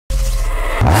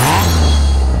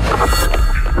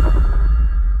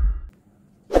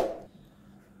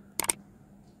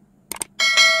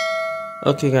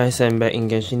Okay guys, I'm back in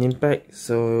Genshin Impact.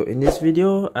 So in this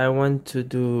video, I want to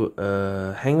do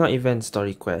a Hangout event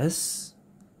story quest.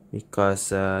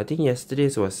 Because I think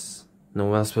yesterday's was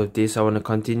Noelle's birthday, so I want to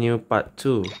continue part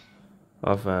 2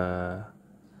 of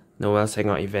Noelle's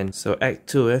Hangout event. So Act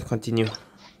 2, continue.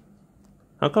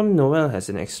 How come Noelle has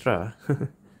an extra? Benny's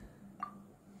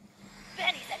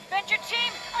adventure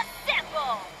team,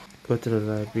 assemble! Go to the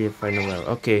library and find Noelle.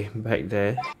 Okay, back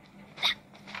there.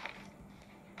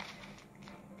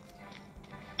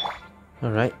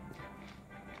 Alright.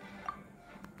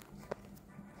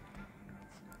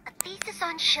 A thesis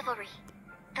on chivalry.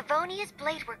 Favonia's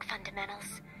bladework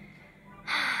fundamentals.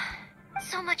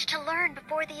 So much to learn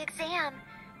before the exam.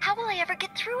 How will I ever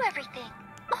get through everything?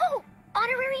 Oh,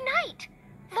 honorary knight.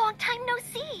 Long time no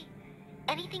see.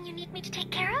 Anything you need me to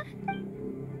take care of?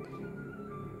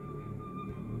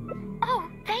 Oh,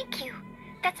 thank you.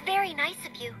 That's very nice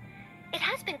of you. It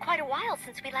has been quite a while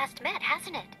since we last met,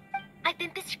 hasn't it? I've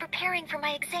been busy preparing for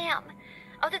my exam.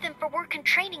 Other than for work and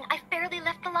training, I've barely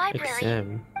left the library.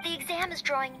 Exam. The exam is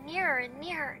drawing nearer and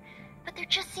nearer, but there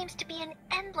just seems to be an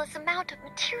endless amount of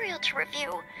material to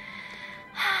review.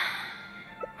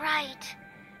 Right.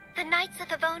 The Knights of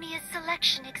Favonia's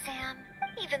selection exam.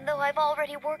 Even though I've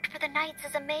already worked for the Knights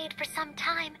as a maid for some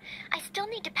time, I still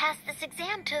need to pass this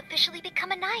exam to officially become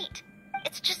a knight.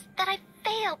 It's just that I've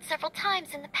failed several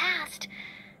times in the past.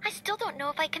 I still don't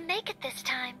know if I can make it this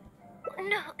time.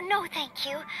 No, thank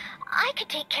you. I could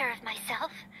take care of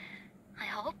myself. I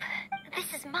hope.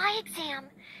 This is my exam,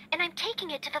 and I'm taking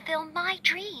it to fulfill my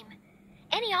dream.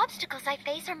 Any obstacles I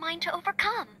face are mine to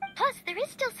overcome. Plus, there is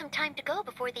still some time to go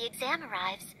before the exam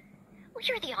arrives. Well,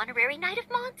 you're the honorary knight of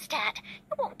Mondstadt.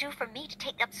 It won't do for me to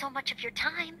take up so much of your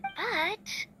time.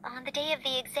 But on the day of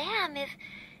the exam, if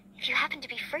you happen to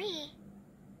be free...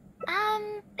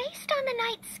 based on the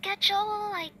knight's schedule,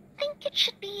 I think it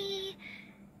should be...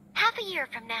 half a year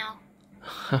from now.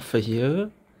 Half a year?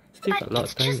 Still got a lot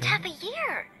of time. But it's just half a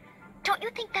year. Don't you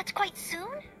think that's quite soon?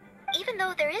 Even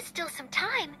though there is still some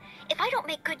time, if I don't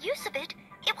make good use of it,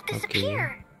 it will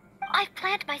disappear. Okay. I've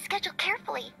planned my schedule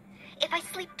carefully. If I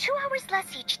sleep 2 hours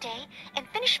less each day and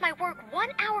finish my work 1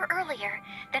 hour earlier,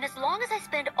 then as long as I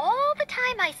spend all the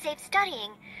time I save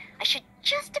studying, I should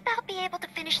just about be able to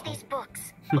finish these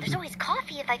books. Well, there's always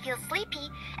coffee if I feel sleepy,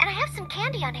 and I have some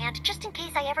candy on hand just in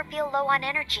case I ever feel low on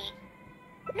energy.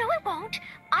 No, it won't.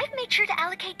 I've made sure to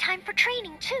allocate time for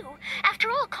training, too. After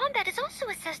all, combat is also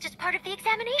assessed as part of the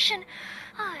examination.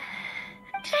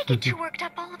 Did I get too worked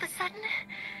up all of a sudden?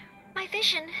 My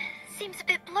vision seems a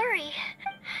bit blurry.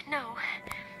 No,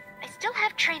 I still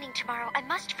have training tomorrow. I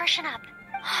must freshen up.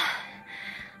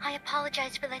 I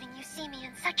apologize for letting you see me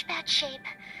in such bad shape.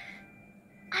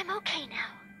 I'm okay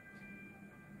now.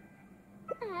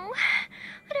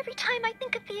 But every time I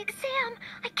think of the exam,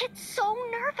 I get so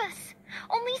nervous.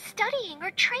 Only studying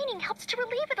or training helps to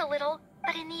relieve it a little.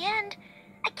 But in the end,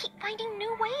 I keep finding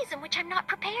new ways in which I'm not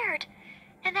prepared.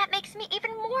 And that makes me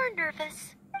even more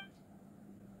nervous.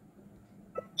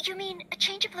 You mean a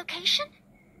change of location?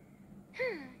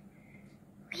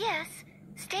 Yes,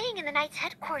 staying in the Knight's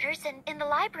headquarters and in the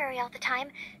library all the time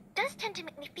does tend to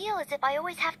make me feel as if I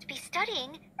always have to be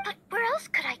studying. But where else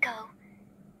could I go?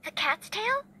 The Cat's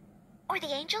Tail? Or the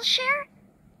Angel's Share?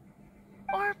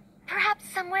 Or perhaps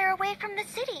somewhere away from the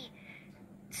city.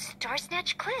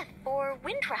 Starsnatch Cliff or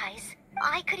Windrise.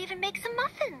 I could even make some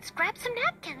muffins, grab some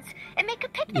napkins, and make a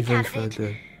picnic Even out of further.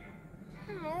 it.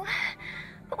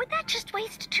 But would that just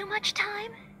waste too much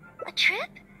time? A trip?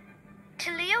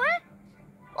 To Liyue?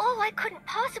 Oh, I couldn't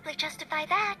possibly justify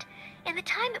that. In the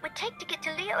time it would take to get to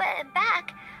Liyue and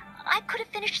back, I could have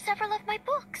finished several of my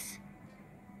books.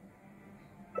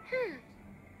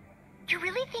 You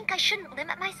really think I shouldn't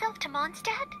limit myself to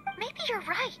Mondstadt? Maybe you're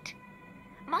right.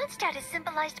 Mondstadt is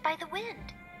symbolized by the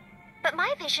wind. But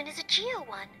my vision is a Geo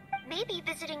one. Maybe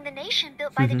visiting the nation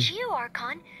built by the Geo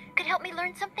Archon could help me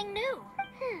learn something new.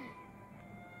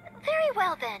 Very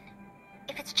well then.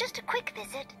 If it's just a quick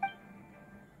visit.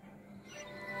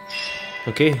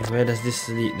 Okay, where does this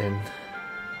lead then?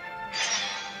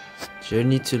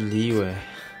 Journey to Liyue.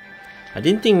 I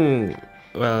didn't think...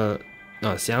 well...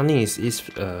 no, Xiangling is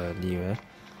Liyue.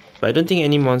 But I don't think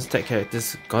any Mondstadt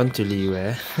characters gone to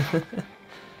Liyue.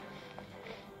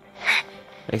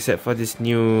 Except for this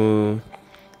new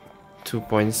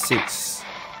 2.6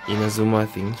 Inazuma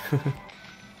thing.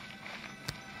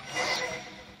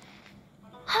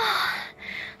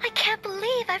 I can't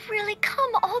believe I've really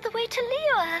come all the way to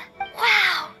Liyue.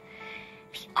 Wow!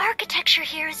 The architecture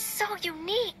here is so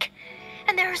unique.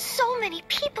 And there are so many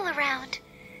people around.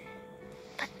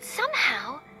 But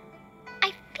somehow,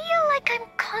 I feel like I'm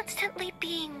constantly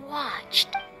being watched.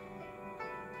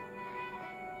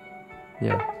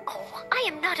 Yeah. Oh, I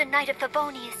am not a Knight of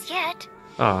Favonius yet.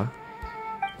 Ah.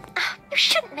 You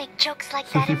shouldn't make jokes like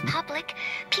that in public.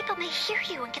 People may hear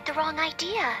you and get the wrong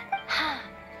idea. Huh.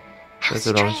 How That's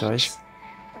the wrong strange. choice.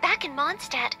 Back in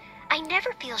Mondstadt, I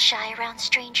never feel shy around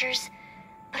strangers.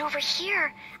 But over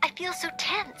here, I feel so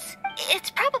tense.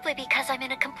 It's probably because I'm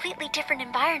in a completely different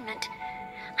environment.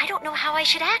 I don't know how I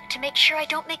should act to make sure I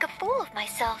don't make a fool of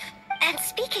myself. And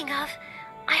speaking of,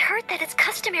 I heard that it's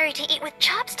customary to eat with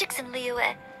chopsticks in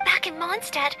Liyue. Back in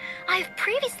Mondstadt, I've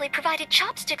previously provided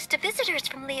chopsticks to visitors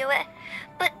from Liyue,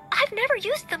 but I've never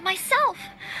used them myself.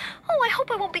 Oh, I hope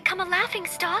I won't become a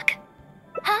laughingstock.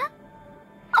 Huh?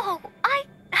 Oh,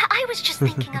 I was just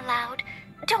thinking aloud.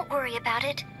 Don't worry about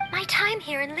it. My time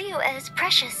here in Liyue is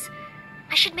precious.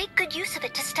 I should make good use of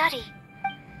it to study.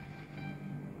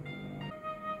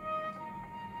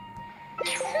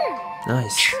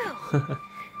 Nice. True.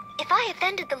 If I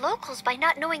offended the locals by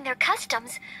not knowing their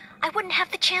customs, I wouldn't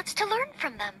have the chance to learn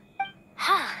from them.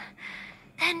 Huh.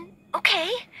 Then, okay.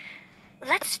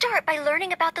 Let's start by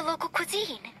learning about the local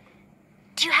cuisine.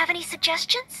 Do you have any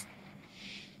suggestions?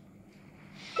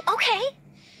 Okay.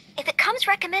 If it comes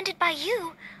recommended by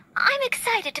you, I'm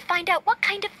excited to find out what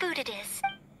kind of food it is.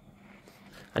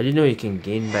 I didn't know you can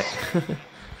gain back.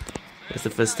 That's the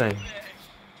first time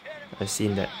I've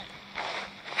seen that.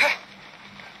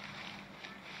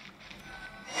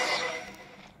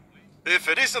 If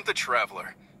it isn't the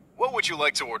Traveler, what would you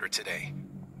like to order today?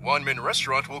 Wanmin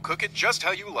Restaurant will cook it just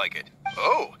how you like it.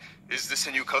 Oh, is this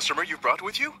a new customer you've brought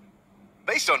with you?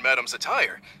 Based on Madame's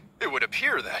attire, it would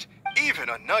appear that even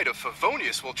a Knight of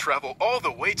Favonius will travel all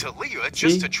the way to Liyue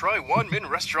just to try Wanmin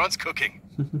Restaurant's cooking.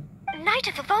 Knight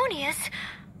of Favonius?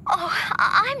 Oh,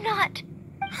 I'm not...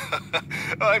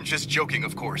 I'm just joking,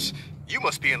 of course. You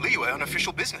must be in Liyue on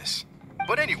official business.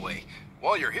 But anyway,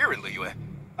 while you're here in Liyue,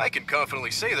 I can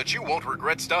confidently say that you won't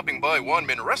regret stopping by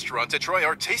Wanmin Restaurant to try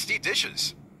our tasty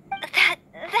dishes.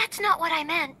 That's not what I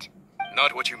meant.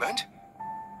 Not what you meant?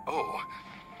 Oh,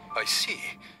 I see.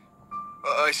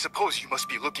 I suppose you must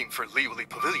be looking for Liyue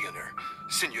Pavilion or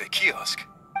Sinyue Kiosk.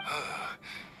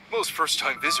 Most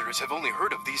first-time visitors have only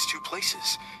heard of these two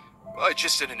places. I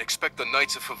just didn't expect the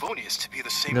Knights of Favonius to be the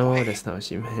same way. No, that's not what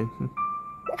she meant.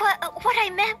 What I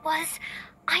meant was,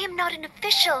 I am not an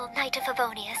official Knight of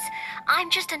Favonius. I'm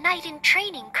just a knight in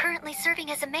training, currently serving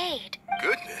as a maid.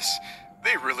 Goodness,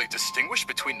 they really distinguish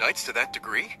between knights to that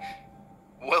degree?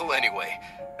 Well, anyway,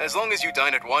 as long as you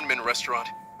dine at Wanmin Restaurant,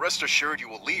 rest assured you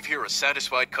will leave here a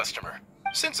satisfied customer.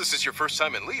 Since this is your first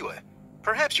time in Liyue,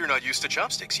 perhaps you're not used to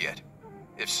chopsticks yet.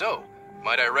 If so,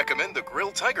 might I recommend the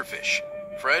grilled tigerfish?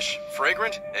 Fresh,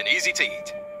 fragrant, and easy to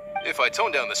eat. If I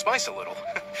tone down the spice a little,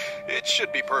 it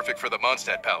should be perfect for the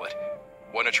Mondstadt palate.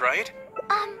 Wanna try it?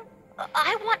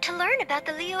 I want to learn about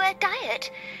the Liyue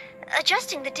diet.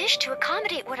 Adjusting the dish to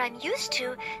accommodate what I'm used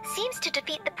to seems to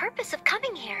defeat the purpose of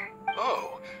coming here.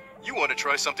 Oh, you want to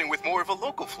try something with more of a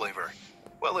local flavor?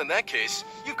 Well, in that case,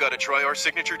 you've got to try our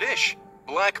signature dish,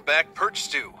 black back perch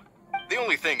stew. The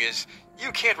only thing is,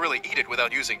 you can't really eat it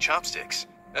without using chopsticks,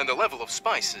 and the level of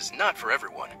spice is not for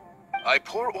everyone. I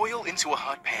pour oil into a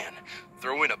hot pan,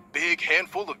 throw in a big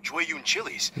handful of Jueyun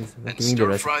chilies, and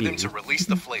stir-fry them to release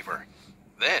the flavor.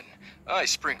 Then, I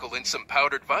sprinkle in some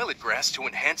powdered violet grass to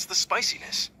enhance the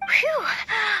spiciness. Phew!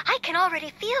 I can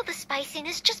already feel the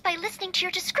spiciness just by listening to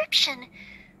your description.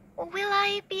 Will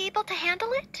I be able to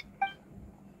handle it?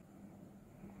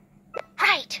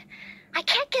 Right. I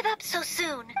can't give up so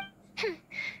soon.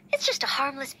 It's just a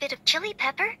harmless bit of chili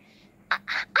pepper.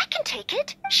 I can take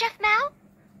it, Chef Mao.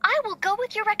 I will go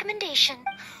with your recommendation.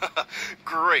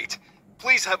 Great.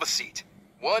 Please have a seat.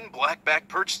 One blackback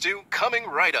perch stew coming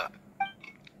right up.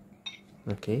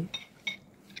 Okay.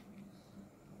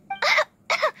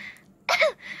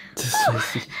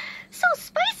 So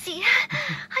spicy.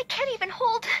 I can't even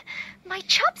hold my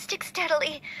chopstick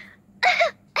steadily.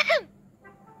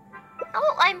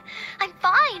 Oh, I'm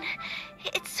fine.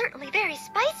 It's certainly very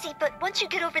spicy, but once you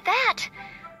get over that,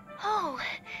 oh,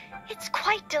 it's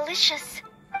quite delicious.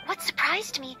 What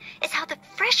surprised me is how the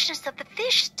freshness of the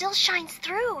fish still shines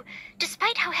through,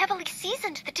 despite how heavily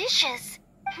seasoned the dish is.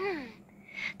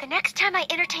 The next time I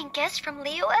entertain guests from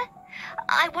Liyue,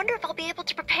 I wonder if I'll be able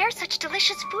to prepare such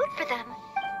delicious food for them.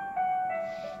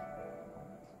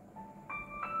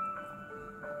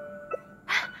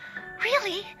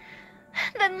 Really?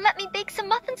 Then let me bake some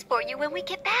muffins for you when we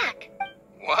get back.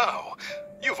 Wow,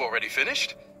 you've already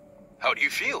finished? How do you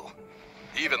feel?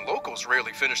 Even locals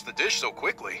rarely finish the dish so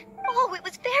quickly. Oh, it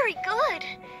was very good.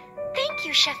 Thank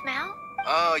you, Chef Mao.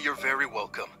 Ah, you're very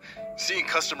welcome. Seeing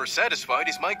customers satisfied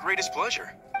is my greatest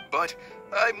pleasure. But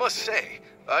I must say,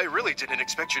 I really didn't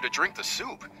expect you to drink the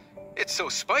soup. It's so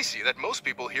spicy that most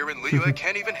people here in Liyue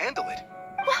can't even handle it.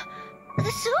 What?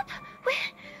 The soup?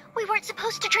 We weren't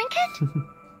supposed to drink it?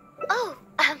 Oh,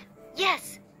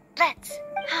 yes. Let's.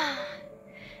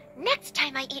 Next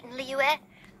time I eat in Liyue,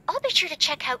 I'll be sure to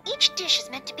check how each dish is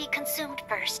meant to be consumed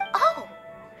first. Oh,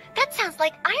 that sounds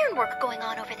like ironwork going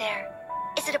on over there.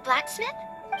 Is it a blacksmith?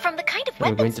 From the kind of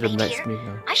weapons made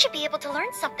here, I should be able to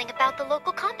learn something about the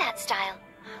local combat style.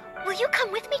 Will you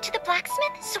come with me to the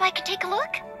blacksmith so I can take a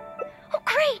look? Oh,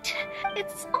 great!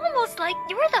 It's almost like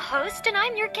you're the host and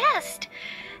I'm your guest.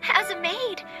 As a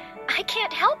maid, I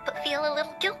can't help but feel a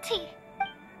little guilty.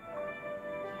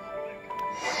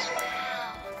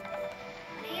 Wow.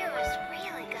 Liyue has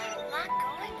really got a lot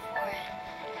going for it.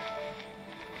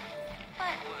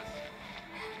 But...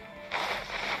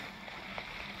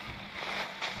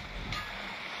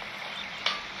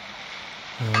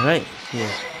 Alright,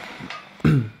 here.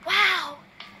 Wow!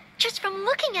 Just from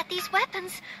looking at these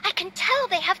weapons, I can tell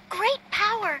they have great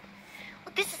power.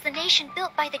 Well, this is the nation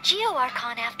built by the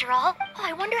Geo-Archon, after all. Oh,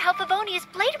 I wonder how Favonia's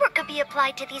blade work could be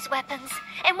applied to these weapons,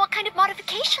 and what kind of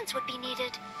modifications would be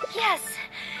needed. Yes,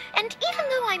 and even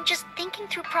though I'm just thinking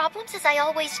through problems as I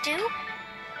always do,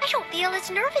 I don't feel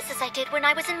as nervous as I did when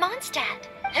I was in Mondstadt.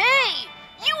 Hey!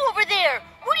 You over there!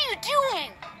 What are you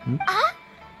doing? Huh?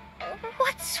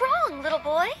 What's wrong, little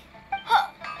boy? Huh?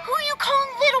 Who are you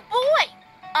calling little boy?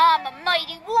 I'm a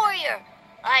mighty warrior.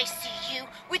 I see you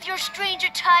with your strange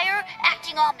attire,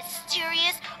 acting all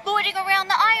mysterious, lording around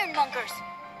the ironmongers.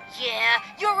 Yeah,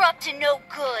 you're up to no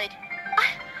good.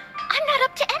 I'm not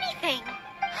up to anything.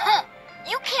 Huh?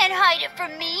 You can't hide it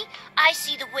from me. I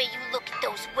see the way you look at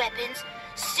those weapons.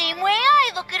 Same way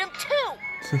I look at them,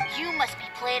 too. You must be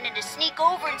planning to sneak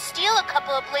over and steal a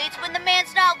couple of blades when the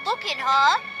man's not looking,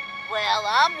 huh? Well,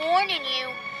 I'm warning you.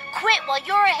 Quit while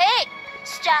you're ahead.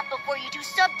 Stop before you do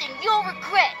something you'll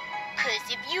regret.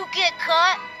 'Cause if you get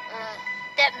caught,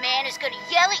 that man is gonna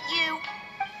yell at you.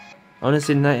 I want to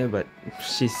say knight, but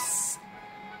she's...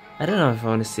 I don't know if I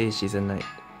want to say she's a knight.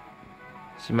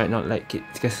 She might not like it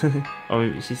because... or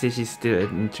maybe she says she's still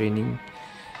in training.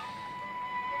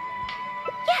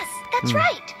 Yes, that's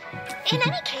right. In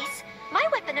any case, my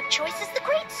weapon of choice is the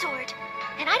greatsword.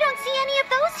 And I don't see any of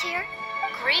those here.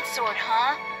 Greatsword,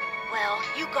 huh? Well,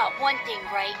 you got one thing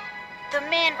right. The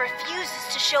man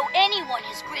refuses to show anyone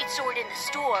his greatsword in the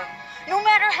store, no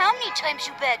matter how many times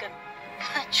you beg him.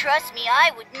 Trust me,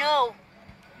 I would know.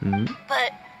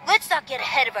 But let's not get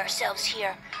ahead of ourselves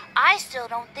here. I still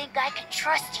don't think I can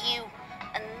trust you,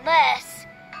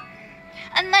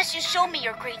 unless you show me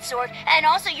your greatsword and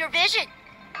also your vision.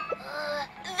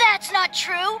 That's not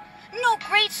true. No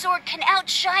greatsword can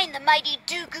outshine the mighty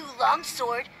Dugu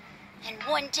longsword. And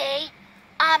one day,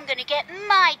 I'm gonna get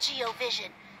my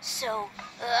Geo-vision. So,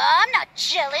 I'm not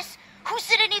jealous. Who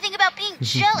said anything about being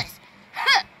jealous?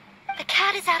 Huh. The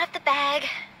cat is out of the bag.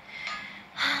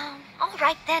 All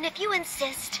right then, if you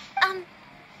insist.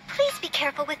 Please be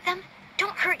careful with them.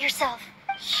 Don't hurt yourself.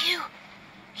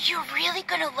 You're really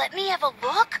gonna let me have a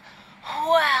look?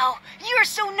 Wow, you're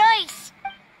so nice.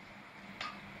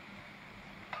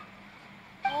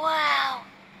 Wow,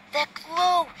 that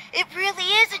glow, it really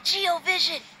is a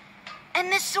Geo-vision.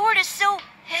 And this sword is so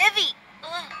heavy.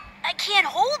 I can't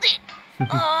hold it.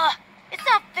 It's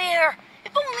not fair.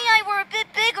 If only I were a bit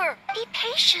bigger. Be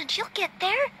patient, you'll get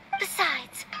there.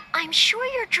 Besides, I'm sure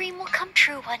your dream will come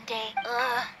true one day.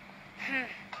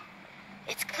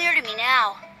 It's clear to me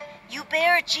now. You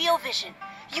bear a Geo-vision.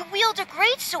 You wield a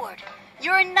greatsword.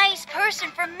 You're a nice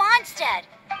person from Mondstadt.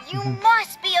 You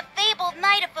must be a fabled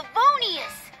knight of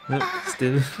Favonius.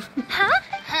 Still. Huh?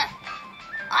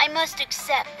 I must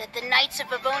accept that the Knights of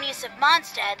Favonius of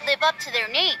Mondstadt live up to their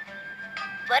name.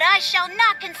 But I shall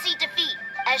not concede defeat.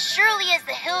 As surely as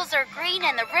the hills are green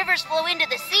and the rivers flow into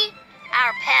the sea,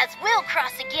 our paths will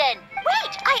cross again.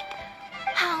 Wait,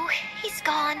 Oh, he's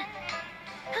gone.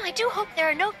 Well, I do hope there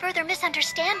are no further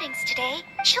misunderstandings today.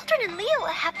 Children in Liyue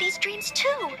have these dreams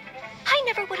too. I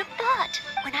never would have thought.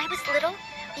 When I was little,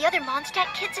 the other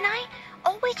Mondstadt kids and I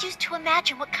always used to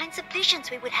imagine what kinds of visions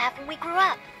we would have when we grew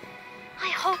up. I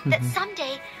hope that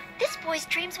someday this boy's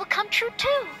dreams will come true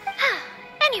too.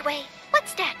 Anyway,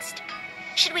 what's next?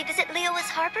 Should we visit Liyue's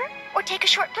harbor or take a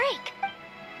short break?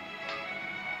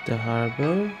 The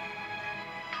harbor.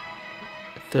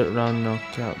 Third round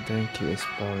knockout, then keep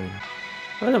exploring.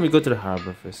 Why don't we go to the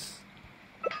harbor first?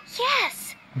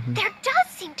 Yes, there does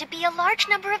seem to be a large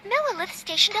number of Milliliths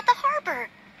stationed at the harbor.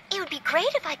 It would be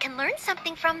great if I can learn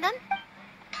something from them.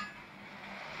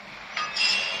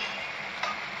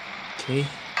 Okay,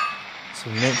 so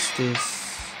next is...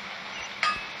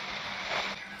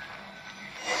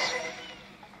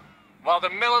 While While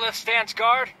the Millilith stands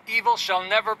guard, evil shall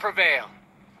never prevail.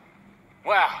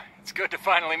 Wow, it's good to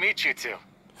finally meet you two.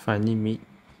 Finally meet.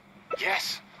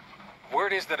 Yes.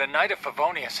 Word is that a Knight of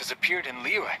Favonius has appeared in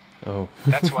Liyue. Oh.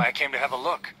 That's why I came to have a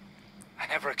look. I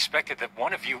never expected that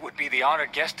one of you would be the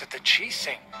honored guest at the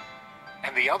Chi-Sing.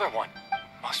 And the other one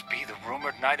must be the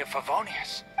rumored Knight of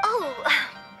Favonius. Oh,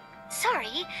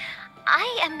 sorry.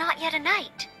 I am not yet a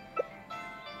knight.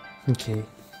 Okay.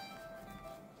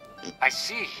 I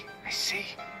see.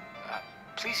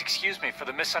 Please excuse me for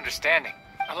the misunderstanding.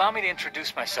 Allow me to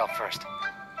introduce myself first.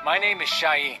 My name is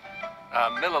Shine,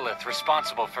 a Millilith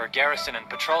responsible for garrison and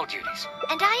patrol duties.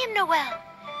 And I am Noelle,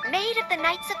 maid of the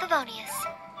Knights of Favonius.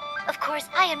 Of course,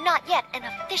 I am not yet an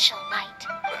official knight.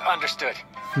 Understood.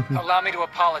 Allow me to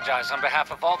apologize on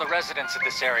behalf of all the residents of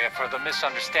this area for the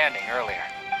misunderstanding earlier.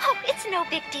 Oh, it's no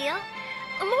big deal.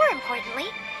 More importantly,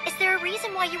 is there a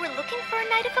reason why you were looking for a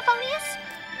Knight of Favonius?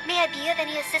 May I be of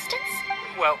any assistance?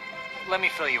 Well, let me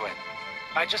fill you in.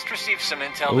 I just received some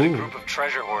intel that a group of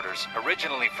treasure hoarders,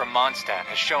 originally from Mondstadt,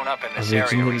 has shown up in this area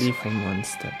Originally recently. from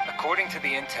Mondstadt. According to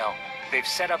the intel, they've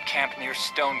set up camp near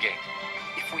Stonegate.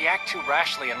 If we act too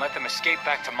rashly and let them escape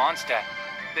back to Mondstadt,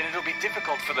 then it'll be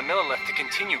difficult for the Millilith to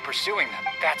continue pursuing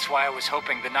them. That's why I was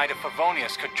hoping the Knight of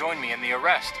Favonius could join me in the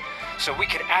arrest, so we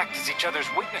could act as each other's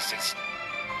witnesses.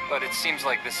 But it seems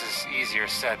like this is easier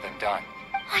said than done.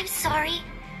 I'm sorry.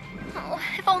 Oh,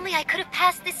 if only I could have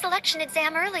passed this selection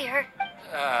exam earlier.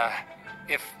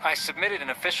 If I submitted an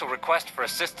official request for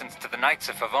assistance to the Knights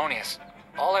of Favonius,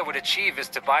 all I would achieve is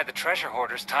to buy the treasure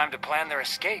hoarders time to plan their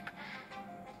escape.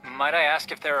 Might I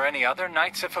ask if there are any other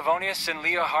Knights of Favonius in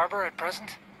Liyue Harbor at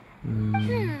present?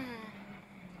 Any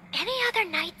other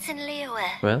knights in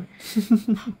Liyue? Well.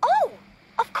 Oh,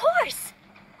 of course.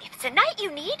 If it's a knight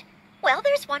you need, well,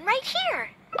 there's one right here.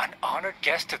 An honored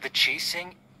guest of the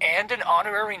Chi-Sing and an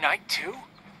honorary knight too?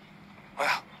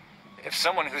 Well, if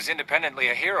someone who's independently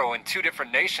a hero in two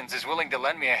different nations is willing to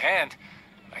lend me a hand,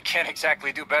 I can't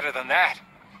exactly do better than that.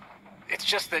 It's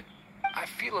just that I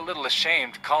feel a little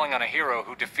ashamed calling on a hero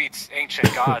who defeats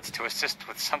ancient gods to assist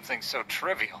with something so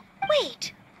trivial.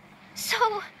 Wait,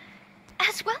 so,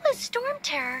 as well as Storm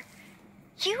Terror,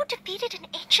 you defeated an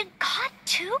ancient god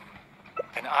too?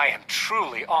 Then I am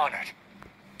truly honored.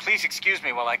 Please excuse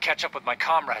me while I catch up with my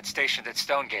comrades stationed at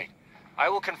Stonegate. I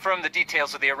will confirm the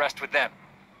details of the arrest with them.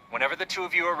 Whenever the two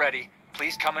of you are ready,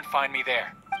 please come and find me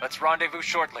there. Let's rendezvous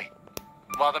shortly.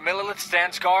 While the Millilith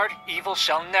stands guard, evil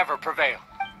shall never prevail.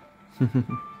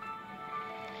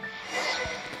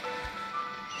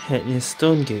 Head near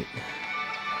Stonegate.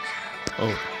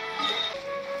 Oh.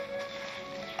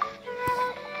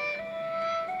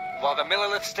 While the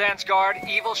Millilith stands guard,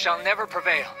 evil shall never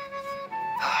prevail.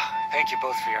 Thank you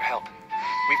both for your help.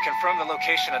 We've confirmed the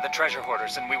location of the treasure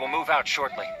hoarders, and we will move out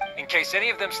shortly. In case any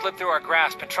of them slip through our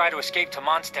grasp and try to escape to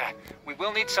Mondstadt, we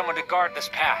will need someone to guard this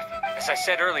path. As I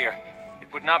said earlier,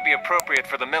 it would not be appropriate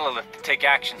for the Millilith to take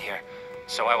action here,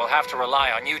 so I will have to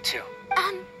rely on you two.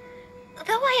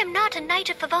 Though I am not a Knight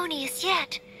of Favonius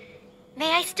yet,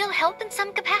 may I still help in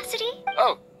some capacity?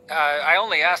 Oh, I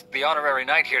only asked the honorary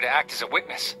knight here to act as a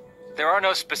witness. There are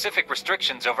no specific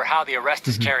restrictions over how the arrest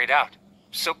is carried out.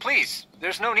 So please,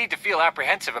 there's no need to feel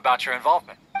apprehensive about your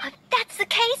involvement. If that's the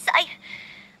case,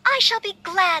 I shall be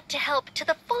glad to help to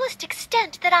the fullest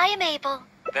extent that I am able.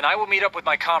 Then I will meet up with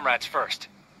my comrades first.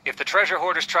 If the treasure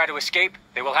hoarders try to escape,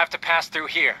 they will have to pass through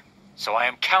here. So I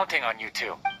am counting on you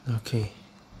two. Okay.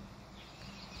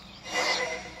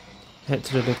 Head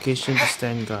to the location to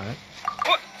stand guard.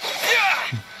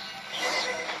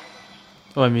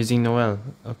 Oh, I'm using Noelle.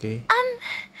 Okay.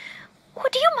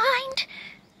 Would you mind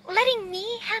letting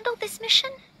me handle this mission?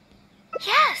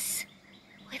 Yes.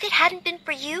 If it hadn't been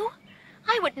for you,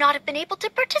 I would not have been able to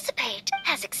participate.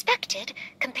 As expected,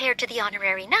 compared to the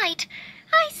honorary knight,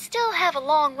 I still have a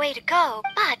long way to go,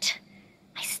 but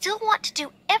I still want to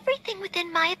do everything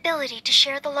within my ability to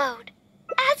share the load.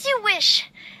 As you wish.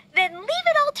 Then leave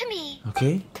it all to me.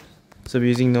 Okay. So we're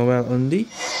using Noelle only.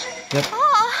 Yep.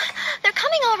 Oh, they're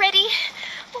coming already.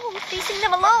 Oh, facing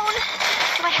them alone.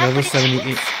 Do I have Level what it 78.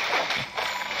 takes?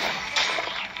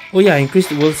 Oh yeah, I increased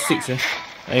the world 6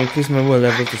 I increased my world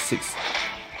level to 6.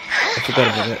 I forgot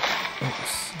about that.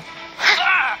 Oops.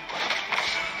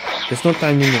 There's no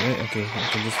time limit, right? Okay, I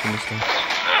can just finish them.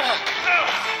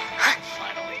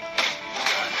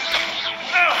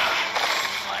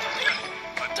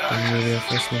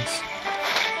 Reinforcements.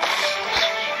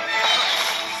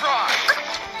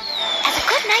 As a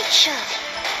good knight should.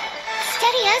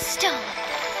 Steady as stone.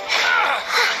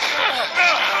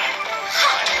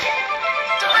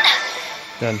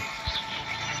 Done.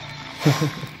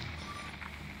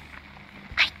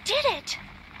 I did it.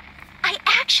 I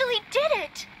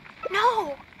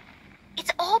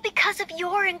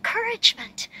your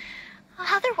encouragement.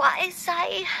 Otherwise,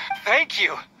 Thank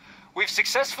you! We've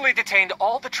successfully detained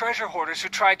all the treasure hoarders who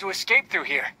tried to escape through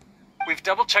here. We've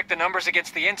double-checked the numbers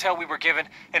against the intel we were given,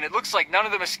 and it looks like none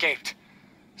of them escaped.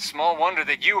 Small wonder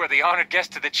that you are the honored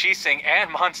guest of the Qixing and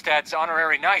Mondstadt's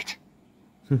honorary knight.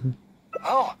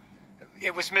 Oh,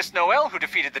 it was Miss Noelle who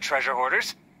defeated the treasure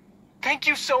hoarders. Thank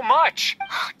you so much!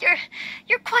 Oh,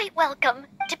 you're quite welcome.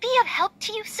 To be of help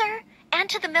to you, sir, and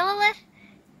to the Millelith,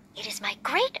 it is my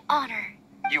great honor.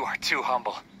 You are too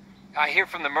humble. I hear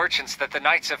from the merchants that the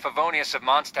Knights of Favonius of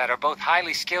Mondstadt are both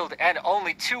highly skilled and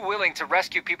only too willing to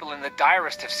rescue people in the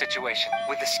direst of situations.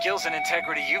 With the skills and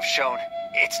integrity you've shown,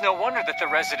 it's no wonder that the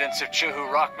residents of Chihu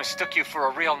Rock mistook you for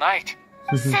a real knight.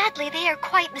 Sadly, they are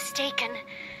quite mistaken.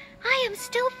 I am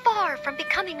still far from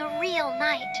becoming a real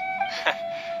knight.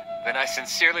 Then I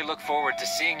sincerely look forward to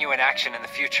seeing you in action in the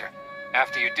future,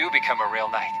 after you do become a real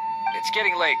knight. It's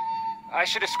getting late. I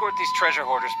should escort these treasure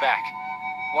hoarders back.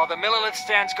 While the Millelith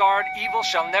stands guard, evil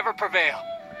shall never prevail.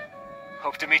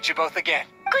 Hope to meet you both again.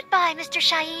 Goodbye, Mr.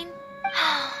 Shaheen.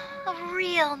 A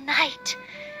real knight.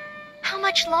 How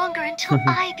much longer until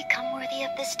I become worthy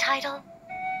of this title?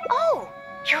 Oh,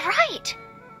 you're right.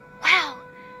 Wow,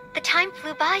 the time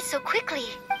flew by so quickly.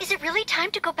 Is it really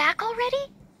time to go back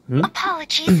already?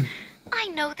 Apologies. I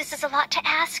know this is a lot to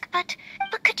ask, but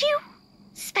could you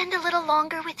spend a little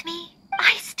longer with me?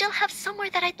 I still have somewhere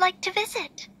that I'd like to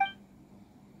visit.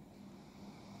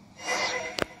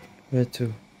 Where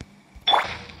to?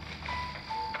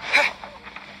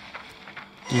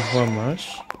 Ihwa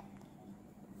Marsh?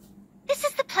 This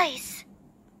is the place.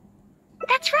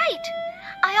 That's right.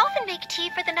 I often make tea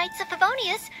for the Knights of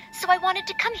Favonius, so I wanted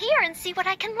to come here and see what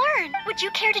I can learn. Would you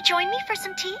care to join me for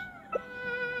some tea?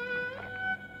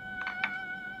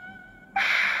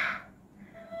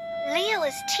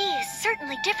 Leola's tea is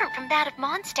certainly different from that of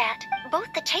Mondstadt.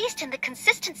 Both the taste and the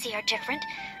consistency are different,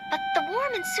 but the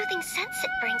warm and soothing sense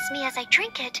it brings me as I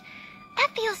drink it,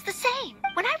 that feels the same.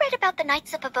 When I read about the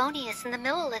Knights of Favonius and the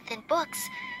Millelith in books,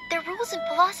 their rules and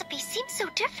philosophy seem so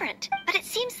different, but it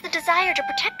seems the desire to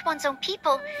protect one's own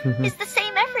people is the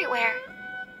same everywhere.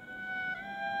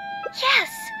 Yes,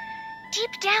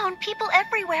 deep down, people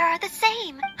everywhere are the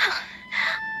same.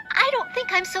 I don't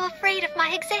think I'm so afraid of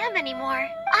my exam anymore.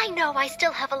 I know I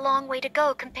still have a long way to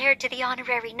go compared to the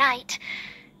honorary knight.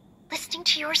 Listening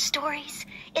to your stories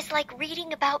is like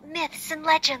reading about myths and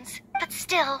legends, but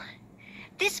still,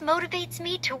 this motivates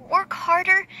me to work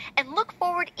harder and look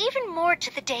forward even more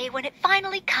to the day when it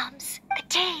finally comes. The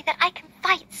day that I can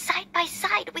fight side by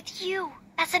side with you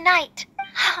as a knight.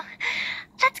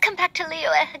 Let's come back to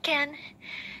Liyue again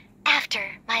after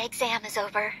my exam is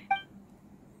over.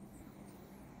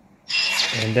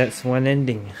 And that's one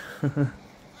ending.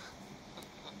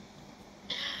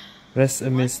 Rest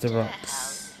amidst the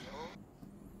rocks.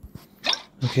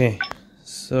 Okay,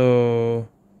 so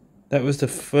that was the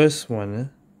first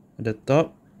one at the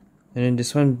top, and then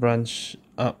this one branched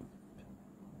up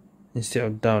instead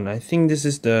of down. I think this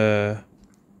is the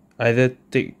either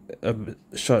take a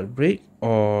short break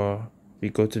or we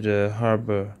go to the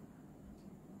harbor.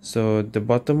 So the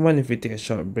bottom one, if we take a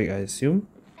short break, I assume.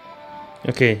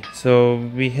 Okay, so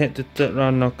we head to third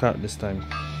round knockout this time.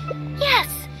 Yes!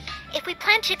 If we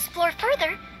plan to explore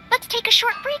further, let's take a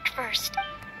short break first.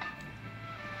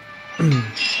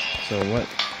 So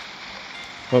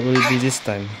what will it be this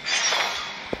time?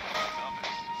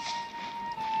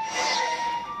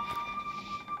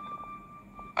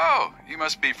 Oh, you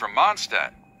must be from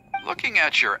Mondstadt. Looking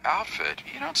at your outfit,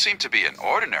 you don't seem to be an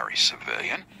ordinary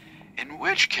civilian. In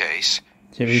which case,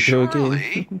 Here we go again.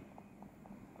 surely...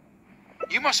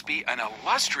 You must be an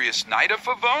illustrious knight of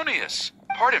Favonius.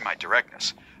 Pardon my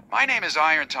directness. My name is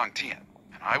Iron Tongue Tien,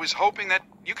 and I was hoping that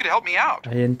you could help me out.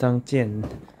 Iron Tongue Tien,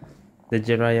 the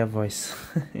Jiraiya voice.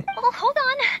 Oh, hold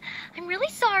on. I'm really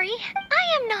sorry.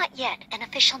 I am not yet an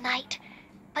official knight,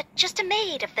 but just a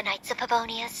maid of the Knights of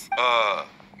Favonius.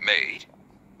 Maid?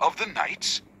 Of the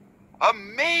knights? A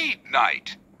maid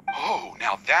knight? Oh,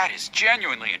 now that is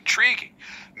genuinely intriguing.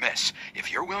 Miss,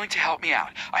 if you're willing to help me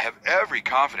out, I have every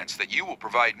confidence that you will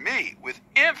provide me with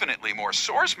infinitely more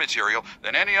source material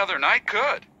than any other knight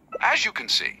could. As you can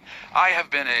see, I have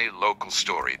been a local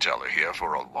storyteller here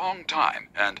for a long time,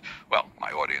 and, well, my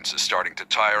audience is starting to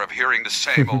tire of hearing the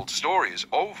same old stories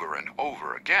over and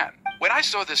over again. When I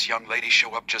saw this young lady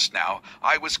show up just now,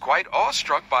 I was quite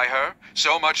awestruck by her,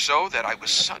 so much so that I was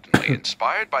suddenly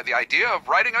inspired by the idea of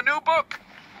writing a new book,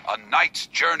 A Knight's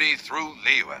Journey Through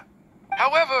Liyue.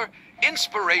 However,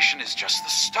 inspiration is just the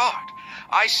start.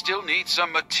 I still need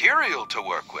some material to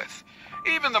work with.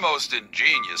 Even the most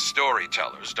ingenious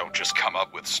storytellers don't just come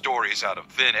up with stories out of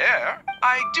thin air.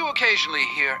 I do occasionally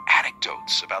hear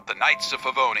anecdotes about the Knights of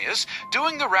Favonius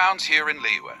doing the rounds here in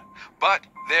Liyue, but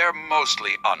they're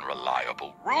mostly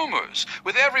unreliable rumors,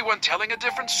 with everyone telling a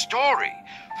different story.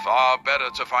 Far better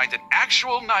to find an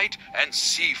actual knight and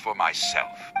see for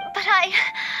myself. But I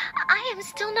am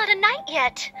still not a knight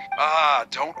yet. Ah,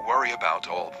 don't worry about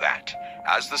all that.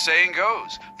 As the saying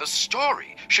goes, the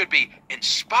story should be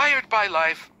inspired by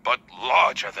life, but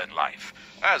larger than life.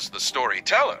 As the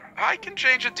storyteller, I can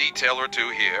change a detail or two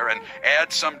here and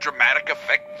add some dramatic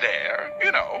effect there,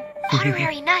 you know.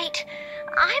 Honorary knight,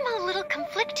 I'm a little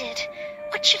conflicted.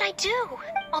 What should I do?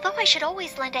 Although I should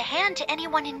always lend a hand to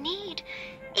anyone in need,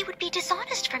 it would be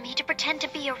dishonest for me to pretend to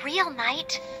be a real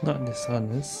knight. Not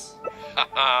dishonest.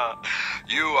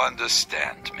 You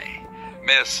understand me.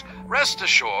 Miss, rest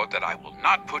assured that I will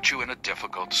not put you in a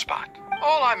difficult spot.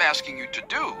 All I'm asking you to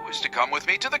do is to come with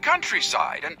me to the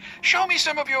countryside and show me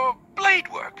some of your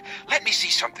blade work. Let me see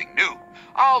something new.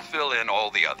 I'll fill in all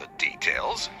the other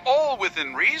details, all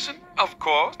within reason, of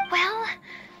course. Well,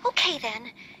 okay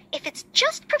then. If it's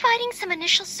just providing some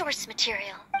initial source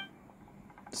material.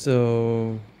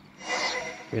 So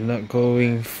we're not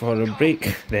going for a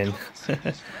break then.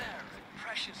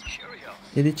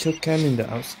 Little camp in the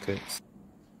outskirts.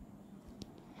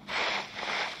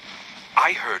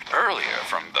 I heard earlier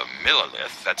from the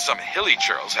Millilith that some hilly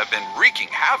churls have been wreaking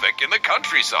havoc in the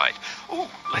countryside. Ooh,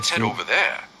 let's head over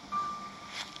there.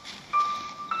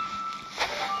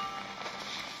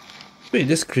 Wait,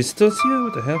 there's crystals here?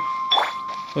 What the hell?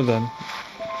 Hold on.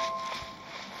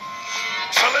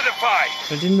 Solidify!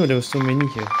 I didn't know there were so many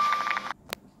here.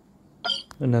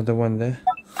 Another one there.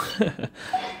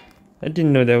 I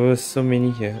didn't know there were so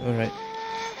many here. Alright.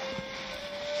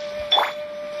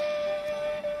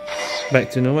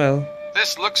 Back to Noelle.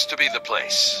 This looks to be the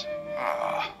place.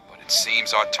 But it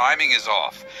seems our timing is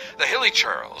off. The hilly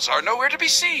churls are nowhere to be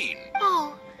seen.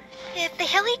 Oh, if the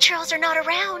hilly churls are not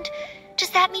around, does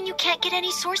that mean you can't get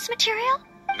any source material?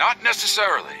 Not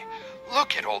necessarily.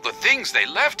 Look at all the things they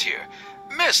left here.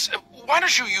 Miss, why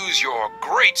don't you use your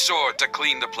great sword to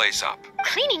clean the place up?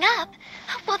 Cleaning up?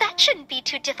 Well, that shouldn't be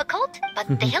too difficult. But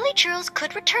the hilly churls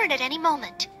could return at any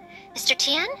moment. Mr.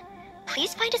 Tien,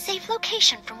 please find a safe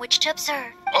location from which to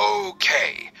observe.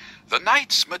 Okay. The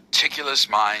knight's meticulous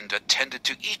mind attended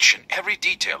to each and every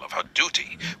detail of her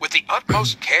duty with the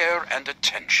utmost care and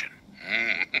attention.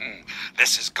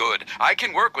 This is good. I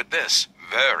can work with this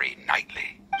very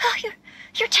knightly. Oh,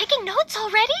 you're taking notes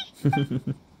already?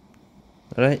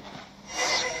 Alright.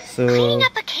 So Cleaning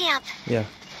up a camp. yeah.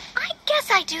 I guess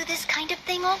I do this kind of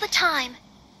thing all the time.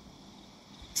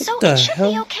 So the it should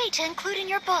hell? be okay to include in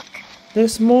your book.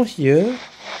 There's more here.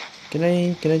 Can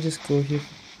I just go here?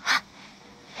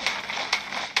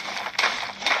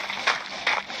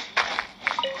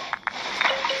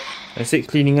 I said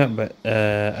cleaning up, but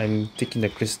I'm taking the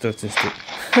crystals instead.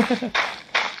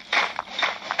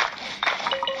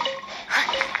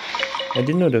 I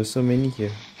didn't know there were so many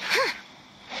here.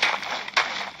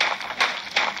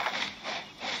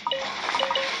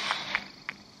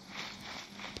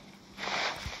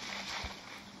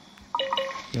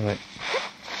 Alright.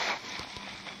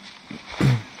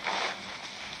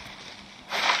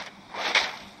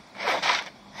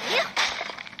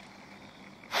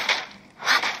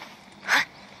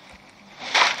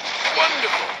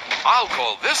 Wonderful. I'll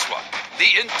call this one the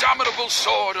Indomitable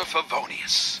Sword of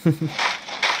Favonius.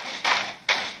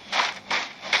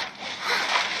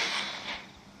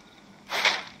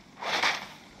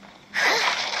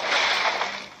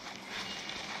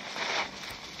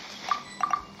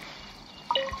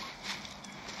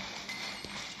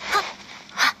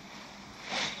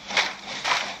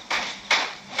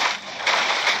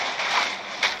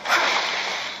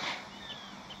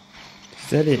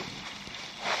 Is that it?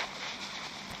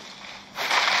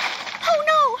 Oh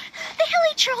no! The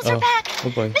hilly churls are back! Oh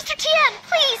boy. Mr. Tien,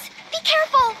 please, be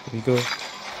careful! Here we go.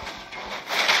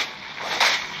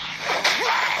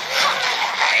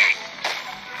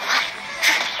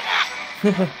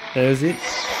 That was it.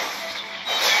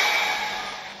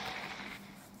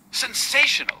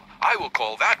 Sensational. I will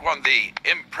call that one the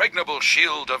Impregnable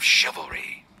Shield of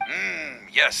Chivalry.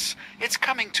 Yes, it's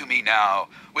coming to me now.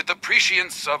 With the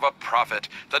prescience of a prophet,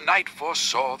 the knight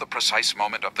foresaw the precise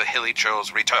moment of the hilly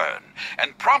churl's return,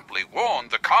 and promptly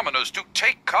warned the commoners to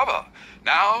take cover.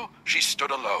 Now she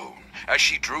stood alone, as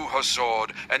she drew her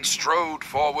sword and strode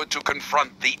forward to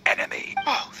confront the enemy.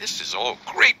 Oh, this is all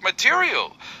great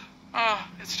material.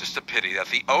 It's just a pity that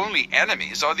the only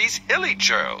enemies are these hilly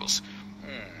churls.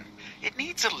 It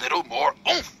needs a little more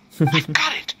oomph. I've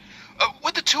got it.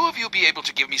 Would the two of you be able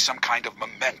to give me some kind of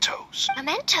mementos?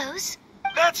 Mementos?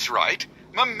 That's right,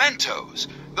 mementos.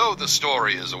 Though the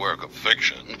story is a work of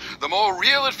fiction, the more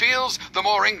real it feels, the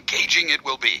more engaging it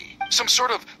will be. Some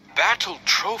sort of battle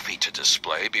trophy to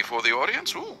display before the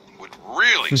audience would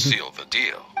really seal the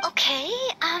deal. Okay,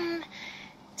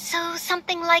 so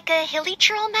something like a hilly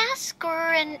churl mask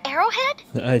or an arrowhead?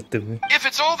 The item. If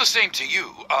it's all the same to you,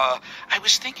 I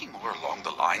was thinking more along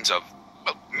the lines of,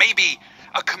 maybe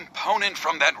a component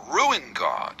from that ruin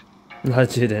god.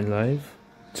 Larger than life.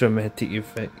 Dramatic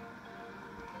effect.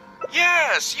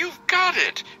 Yes, you've got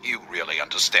it. You really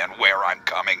understand where I'm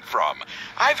coming from.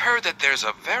 I've heard that there's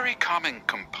a very common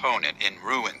component in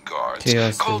ruin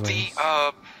guards called the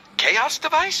chaos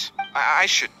device. I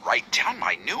should write down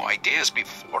my new ideas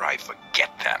before I forget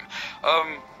them.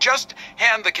 Just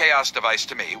hand the chaos device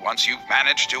to me once you've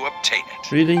managed to obtain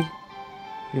it. Really?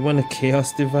 You want a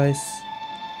chaos device?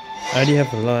 I already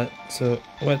have a lot, so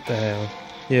what the hell?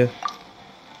 Here.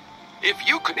 If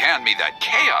you could hand me that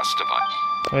chaos device...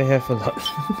 I have a lot.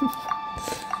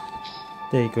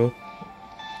 There you go.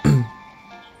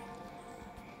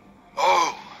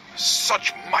 Oh,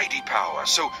 such mighty power,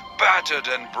 so battered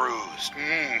and bruised.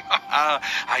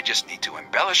 I just need to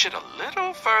embellish it a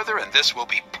little further and this will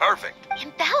be perfect.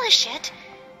 Embellish it?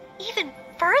 Even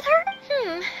further?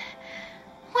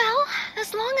 Well,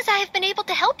 as long as I have been able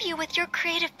to help you with your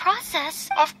creative process.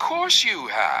 Of course you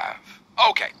have.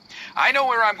 Okay, I know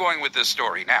where I'm going with this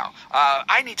story now.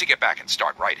 I need to get back and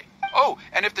start writing. Oh,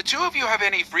 and if the two of you have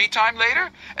any free time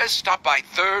later, stop by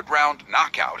Third Round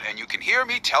Knockout and you can hear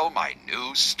me tell my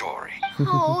new story.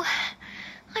 Oh,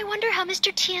 I wonder how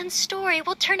Mr. Tien's story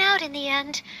will turn out in the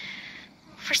end.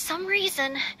 For some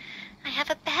reason, I have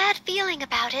a bad feeling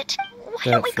about it. Why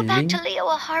don't we go back to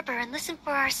Liyue Harbor and listen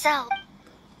for ourselves?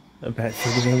 A bad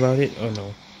feeling about it? Oh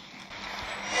no.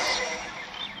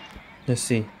 Let's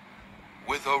see.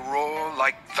 With a roar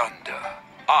like thunder,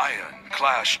 iron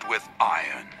clashed with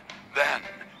iron. Then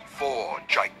 4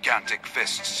 gigantic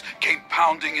fists came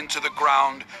pounding into the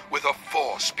ground with a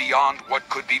force beyond what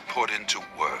could be put into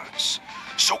words.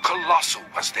 So colossal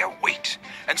was their weight,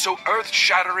 and so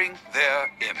earth-shattering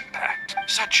their impact.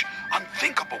 Such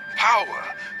unthinkable power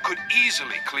could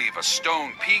easily cleave a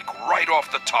stone peak right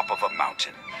off the top of a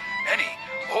mountain. Any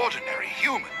ordinary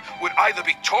human would either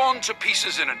be torn to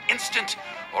pieces in an instant,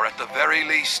 or at the very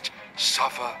least,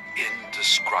 suffer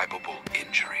indescribable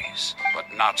injuries. But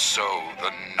not so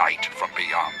the knight from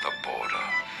beyond the border.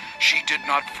 She did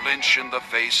not flinch in the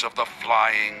face of the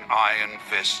flying iron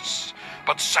fists,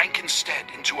 but sank instead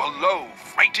into a low,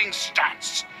 fighting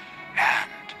stance. And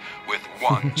with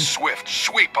one swift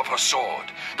sweep of her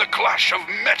sword, the clash of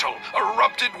metal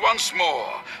erupted once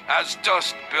more as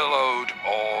dust billowed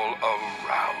all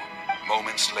around.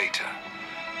 Moments later,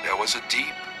 there was a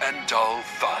deep and dull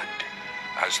thud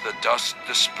as the dust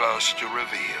dispersed to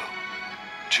reveal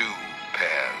 2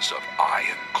 pairs of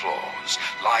iron claws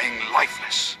lying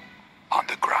lifeless on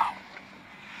the ground.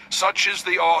 Such is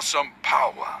the awesome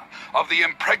power of the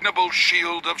impregnable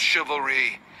shield of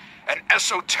chivalry, an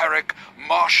esoteric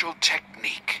martial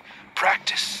technique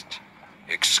practiced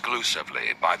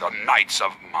exclusively by the Knights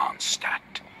of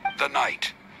Mondstadt. The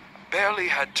knight barely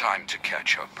had time to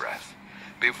catch her breath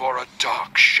before a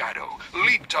dark shadow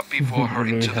leaped up before her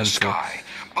into the sky,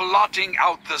 blotting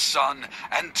out the sun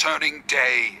and turning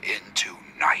day into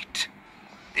night.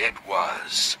 It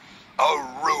was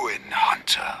a ruin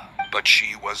hunter, but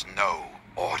she was no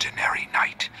ordinary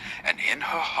knight, and in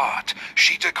her heart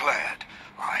she declared,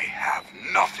 "I have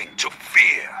nothing to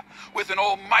fear." With an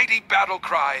almighty battle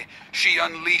cry, she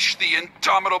unleashed the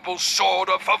indomitable sword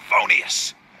of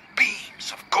Favonius.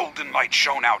 Beams of golden light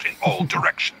shone out in all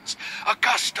directions. A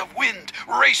gust of wind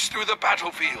raced through the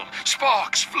battlefield.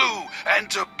 Sparks flew and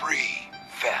debris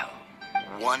fell.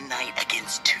 One knight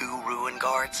against 2 ruin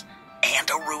guards? And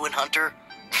a ruin hunter?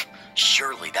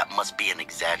 Surely that must be an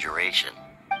exaggeration.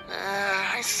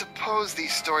 I suppose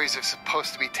these stories are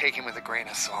supposed to be taken with a grain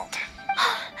of salt.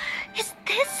 Is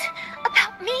this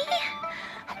about me?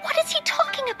 What is he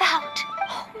talking about?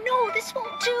 Oh no, this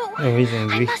won't do. Oh, he's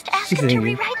angry. I must ask him to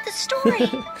rewrite the story.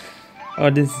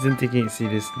 Audience isn't taking it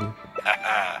seriously.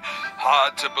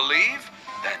 Hard to believe?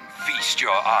 Then feast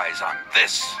your eyes on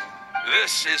this.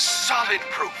 This is solid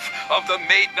proof of the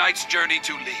Maid Knight's journey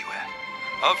to Liyue.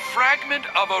 A fragment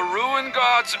of a ruin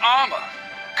god's armor,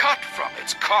 cut from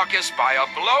its carcass by a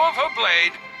blow of her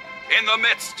blade in the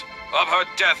midst of her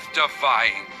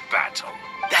death-defying battle.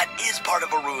 That is part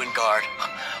of a ruin guard.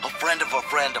 A friend of a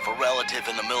relative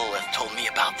in the Millith told me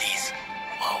about these.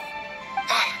 Whoa.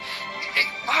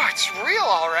 It's real,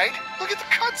 all right. Look at the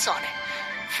cuts on it.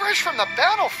 fresh from the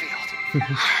battlefield.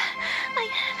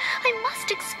 I must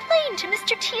explain to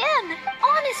Mr. Tien.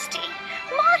 Honesty,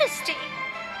 modesty.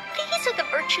 These are the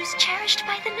virtues cherished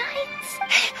by the knights.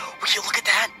 Hey, would you look at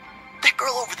that? That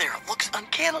girl over there looks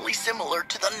uncannily similar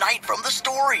to the knight from the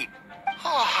story.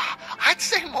 Oh, I'd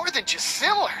say more than just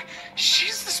similar.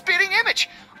 She's the spitting image.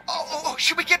 Oh,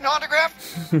 should we get an autograph?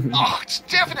 Oh, it's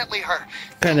definitely her.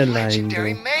 Kinda The lying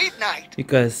legendary though. maid knight.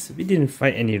 Because we didn't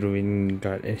fight any ruin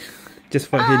guard. Just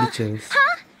fought villagers.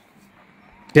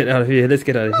 Get out of here. Let's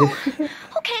get out of here.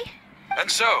 Okay. And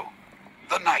so,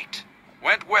 the knight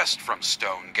went west from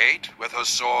Stonegate with her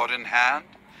sword in hand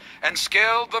and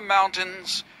scaled the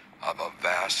mountains of a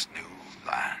vast new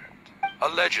land. A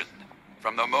legend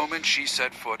from the moment she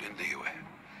set foot in Liyue.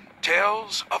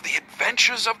 Tales of the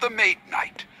adventures of the Maid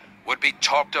Knight would be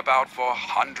talked about for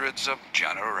hundreds of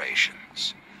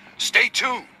generations. Stay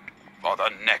tuned for the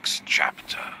next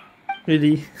chapter.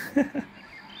 Really?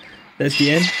 That's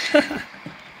the end?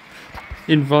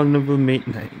 Invulnerable Maid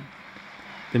Knight.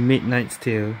 The Maid Knight's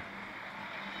Tale.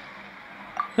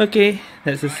 Okay,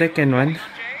 that's the second one.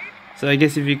 So I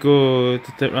guess if we go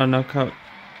to third round knockout,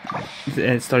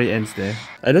 the story ends there.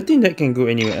 I don't think that can go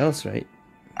anywhere else, right?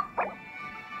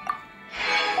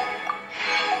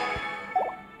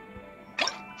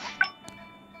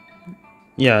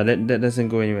 Yeah, that doesn't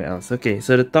go anywhere else. Okay,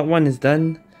 so the top one is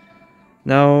done.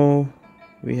 Now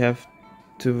we have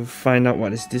to find out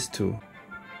what is this to.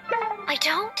 I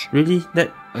don't? Really?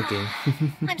 That... okay.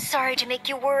 I'm sorry to make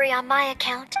you worry on my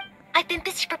account. I've been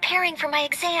busy preparing for my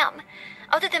exam.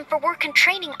 Other than for work and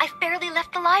training, I've barely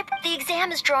left the library. The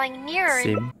exam is drawing nearer.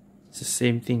 Same. It's the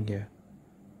same thing here.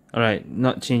 Alright,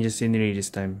 not change the scenery this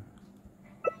time.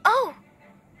 Oh,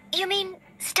 you mean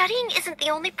studying isn't the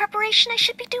only preparation I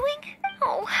should be doing?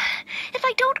 Oh, if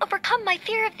I don't overcome my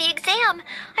fear of the exam,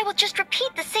 I will just repeat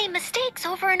the same mistakes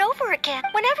over and over again.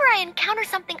 Whenever I encounter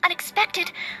something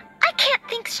unexpected, I can't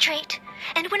think straight.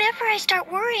 And whenever I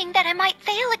start worrying that I might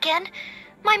fail again,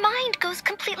 my mind goes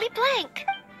completely blank.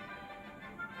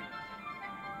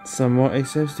 Some more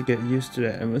exams to get used to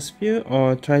the atmosphere,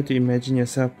 or try to imagine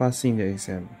yourself passing the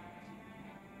exam.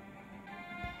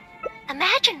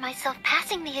 Imagine myself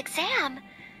passing the exam.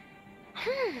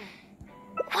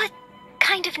 What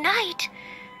kind of knight?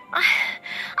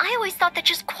 I always thought that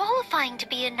just qualifying to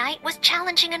be a knight was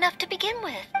challenging enough to begin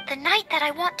with. The knight that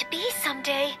I want to be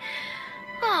someday.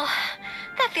 Oh,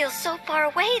 that feels so far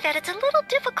away that it's a little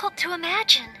difficult to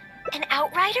imagine. An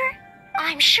outrider?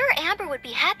 I'm sure Amber would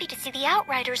be happy to see the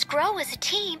outriders grow as a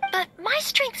team, but my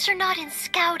strengths are not in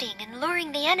scouting and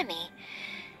luring the enemy.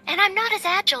 And I'm not as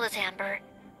agile as Amber.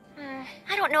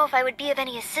 I don't know if I would be of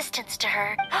any assistance to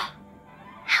her.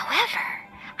 However,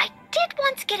 I did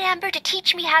once get Amber to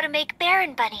teach me how to make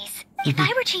Baron Bunnies. If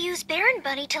I were to use Baron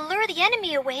Bunny to lure the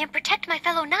enemy away and protect my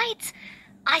fellow knights,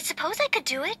 I suppose I could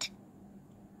do it.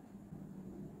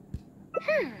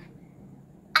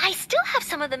 I still have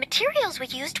some of the materials we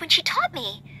used when she taught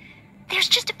me. There's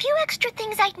just a few extra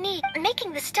things I'd need.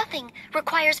 Making the stuffing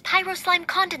requires pyro slime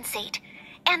condensate,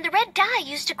 and the red dye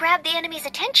used to grab the enemy's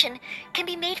attention can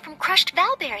be made from crushed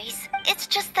valberries. It's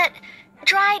just that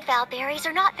dried valberries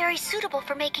are not very suitable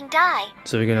for making dye.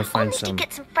 So we're gonna find Only some. to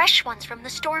get some fresh ones from the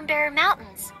Stormbearer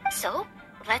Mountains. So,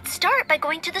 let's start by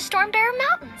going to the Stormbearer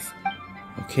Mountains.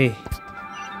 Okay.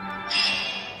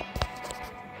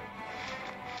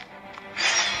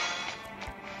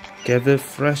 Gather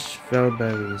fresh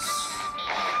valberries.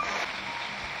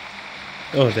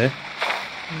 Oh, there.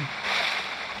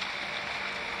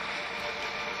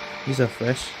 These are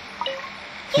fresh.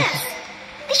 Yes,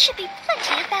 this should be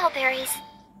plenty of valberries.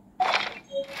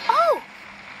 Oh,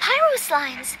 pyro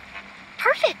slimes.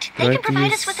 Perfect. They Do I can have to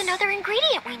provide use- us with another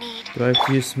ingredient we need. Do I have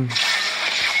to use some?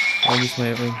 I'll use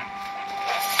my own.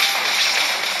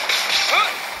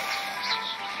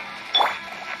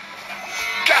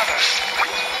 Gather!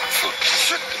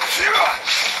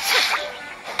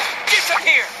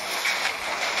 Disappear!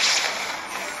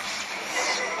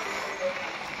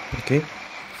 Okay.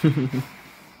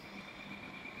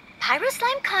 Pyro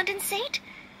slime condensate,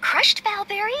 crushed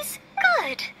valberries.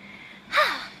 Good.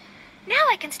 Now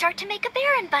I can start to make a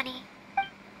Baron Bunny.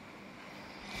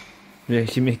 We're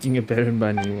actually making a Baron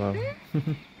Bunny. Wow.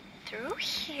 Through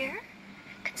here,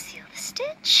 conceal the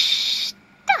stitch.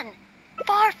 Done.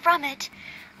 Far from it.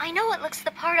 I know it looks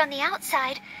the part on the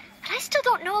outside, but I still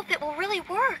don't know if it will really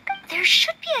work. There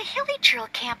should be a hilly drill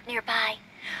camp nearby.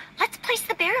 Let's place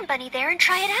the Baron Bunny there and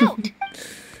try it out.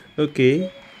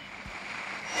 Okay.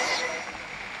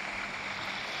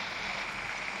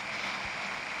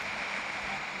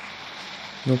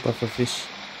 No pufferfish.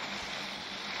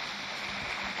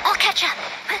 I'll catch up.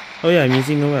 Oh yeah, I'm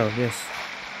using Noelle, yes.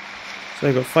 So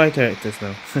I got 5 characters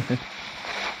now.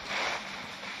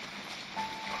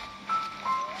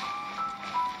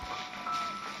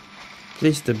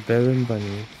 Place the Baron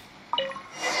Bunny.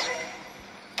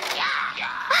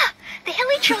 Ah, the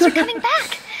Hilichurls are coming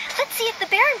back. Let's see if the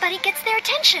Baron Bunny gets their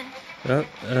attention. What's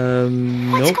What's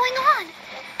nope. going on?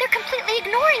 They're completely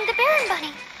ignoring the Baron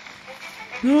Bunny.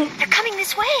 No. They're coming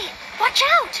this way. Watch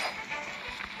out.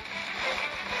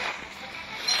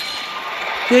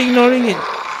 They're ignoring it.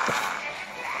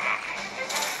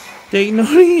 They're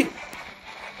ignoring it.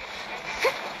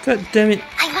 God damn it.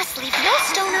 I must leave no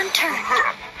stone unturned.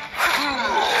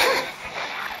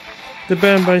 The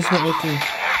Baron Bunny's not working.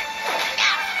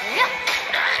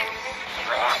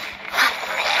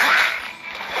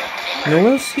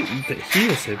 Noelle's he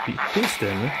is a bit pissed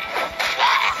there, no?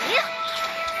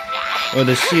 Oh,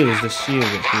 the shield is the shield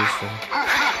that he's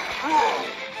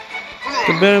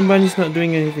there. The Baron Bunny's not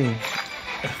doing anything.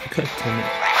 God damn it.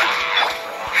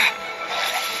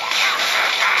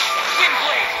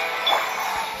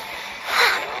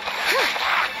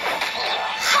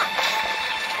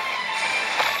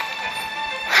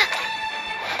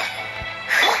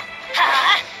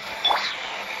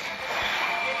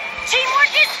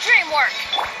 Teamwork is dreamwork.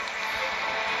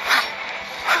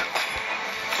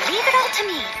 Leave it all to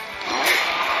me.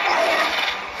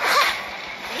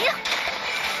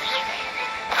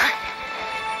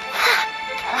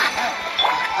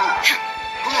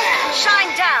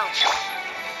 Shine down.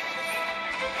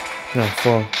 No,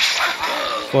 fall.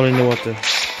 Fall in the water.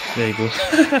 There you go.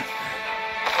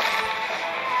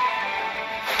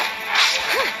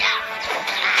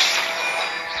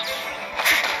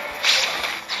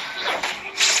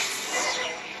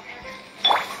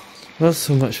 Well,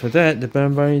 so much for that. The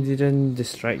Baron Bunny didn't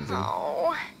distract them.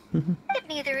 Oh, it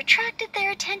neither attracted their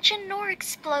attention nor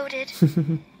exploded.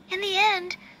 In the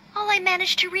end, all I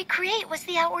managed to recreate was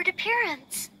the outward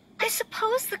appearance. I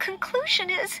suppose the conclusion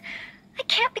is I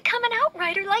can't become an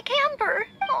outrider like Amber.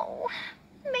 Oh,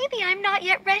 maybe I'm not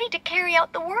yet ready to carry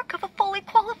out the work of a fully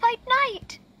qualified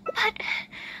knight. But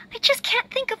I just can't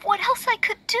think of what else I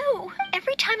could do.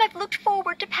 Every time I've looked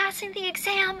forward to passing the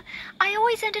exam, I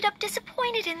always ended up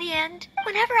disappointed in the end.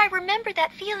 Whenever I remember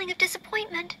that feeling of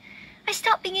disappointment, I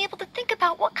stop being able to think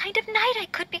about what kind of knight I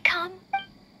could become.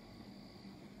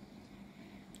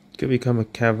 Could become a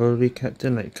cavalry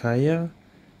captain like Kaya,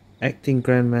 acting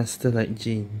grandmaster like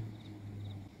Jean.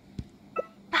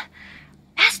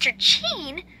 Master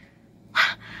Jean?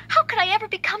 How could I ever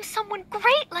become someone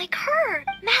great like her?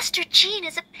 Master Jean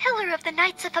is a pillar of the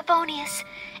Knights of Favonius,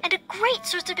 and a great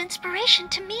source of inspiration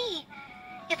to me.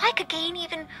 If I could gain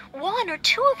even 1 or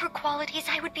 2 of her qualities,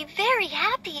 I would be very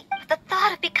happy. But the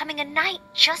thought of becoming a knight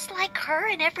just like her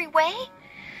in every way?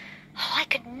 Oh, I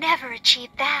could never achieve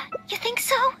that. You think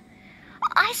so?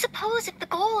 I suppose if the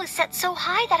goal is set so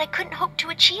high that I couldn't hope to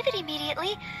achieve it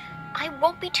immediately, I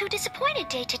won't be too disappointed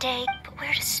day to day. But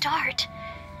where to start?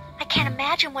 I can't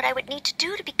imagine what I would need to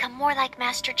do to become more like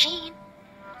Master Jean.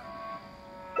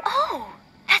 Oh,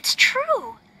 that's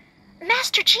true.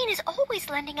 Master Jean is always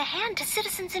lending a hand to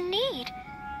citizens in need.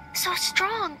 So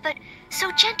strong, but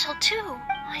so gentle too.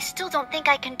 I still don't think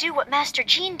I can do what Master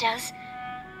Jean does.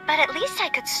 But at least I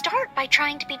could start by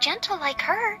trying to be gentle like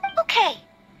her. Okay,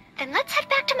 then let's head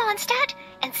back to Mondstadt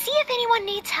and see if anyone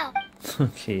needs help.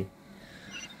 Okay.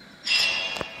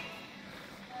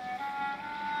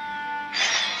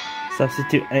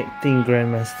 Substitute acting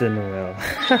Grandmaster Noelle.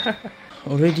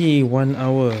 Already 1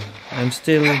 hour. I'm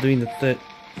still doing the third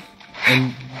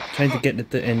and trying to get the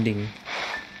third ending.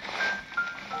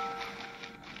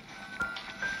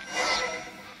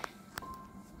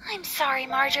 I'm sorry,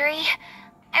 Marjorie.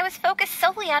 I was focused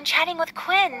solely on chatting with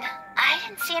Quinn. I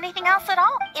didn't see anything else at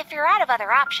all. If you're out of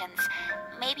other options,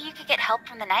 maybe you could get help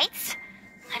from the Knights?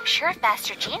 I'm sure if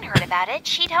Master Jean heard about it,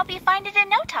 she'd help you find it in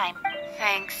no time.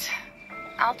 Thanks.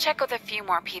 I'll check with a few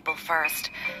more people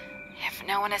first. If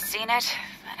no one has seen it,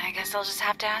 then I guess I'll just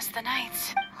have to ask the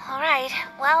Knights. Alright,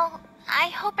 well, I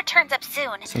hope it turns up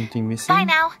soon. Something missing? Bye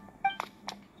now.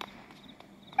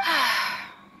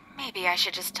 Maybe I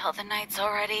should just tell the Knights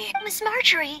already. Miss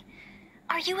Marjorie,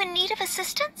 are you in need of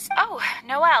assistance? Oh,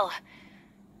 Noelle.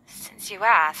 Since you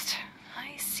asked,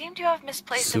 I seem to have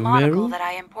misplaced a Sumeru? monocle that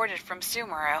I imported from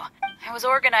Sumeru. I was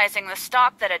organizing the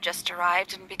stock that had just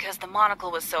arrived, and because the monocle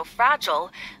was so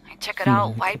fragile, I took it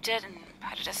out, wiped it, and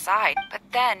put it aside. But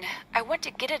then, I went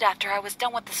to get it after I was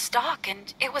done with the stock,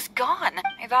 and it was gone.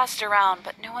 I've asked around,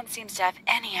 but no one seems to have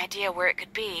any idea where it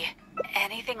could be.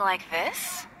 Anything like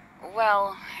this?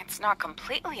 Well, it's not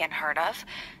completely unheard of.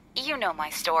 You know my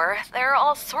store. There are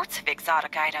all sorts of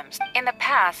exotic items. In the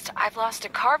past, I've lost a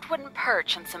carved wooden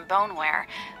perch and some boneware,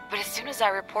 but as soon as I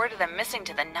reported them missing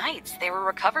to the Knights, they were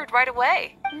recovered right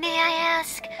away. May I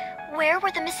ask, where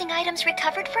were the missing items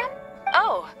recovered from?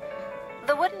 Oh,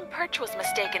 the wooden perch was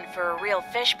mistaken for a real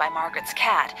fish by Margaret's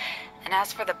cat, and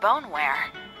as for the boneware,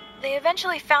 they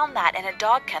eventually found that in a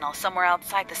dog kennel somewhere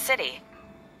outside the city.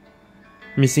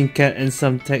 Missing cat and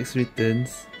some tax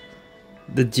returns.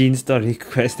 The Jean story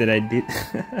quest that I did.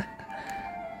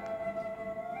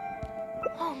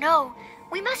 Oh no,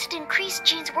 we mustn't increase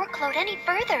Jean's workload any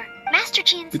further. Master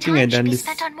Jean's Good thing I time should done be this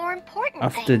spent on more important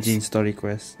after things. Jean story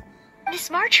quest. Miss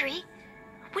Marjorie,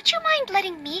 would you mind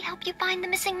letting me help you find the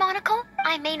missing monocle?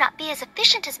 I may not be as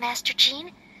efficient as Master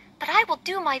Jean, but I will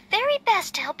do my very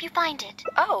best to help you find it.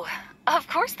 Oh, of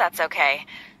course that's okay.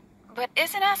 But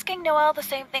isn't asking Noelle the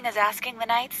same thing as asking the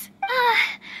Knights?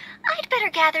 I'd better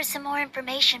gather some more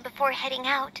information before heading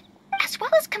out. As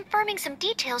well as confirming some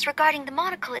details regarding the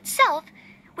monocle itself,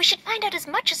 we should find out as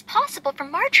much as possible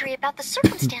from Marjorie about the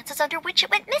circumstances under which it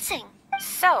went missing.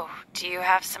 So, do you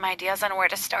have some ideas on where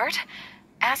to start?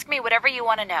 Ask me whatever you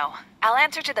want to know. I'll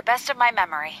answer to the best of my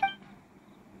memory.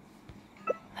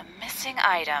 The missing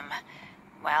item.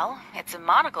 Well, it's a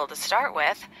monocle to start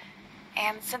with.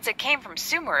 And since it came from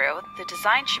Sumeru, the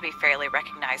design should be fairly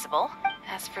recognizable.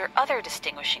 As for other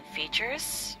distinguishing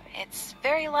features, it's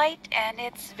very light and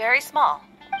it's very small.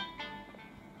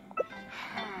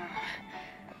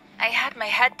 I had my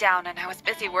head down and I was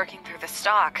busy working through the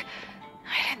stock.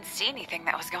 I didn't see anything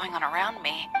that was going on around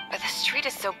me, but the street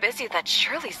is so busy that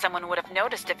surely someone would have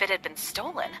noticed if it had been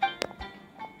stolen.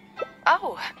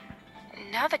 Oh,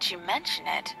 now that you mention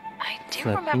it, I do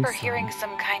Flapping remember sound. hearing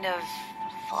some kind of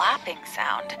flapping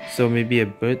sound. So maybe a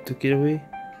bird took it away?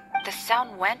 The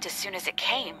sound went as soon as it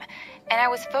came, and I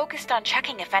was focused on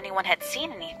checking if anyone had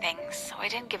seen anything, so I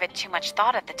didn't give it too much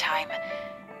thought at the time.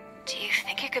 Do you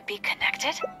think it could be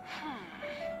connected?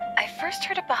 I first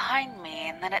heard it behind me,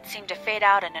 and then it seemed to fade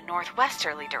out in a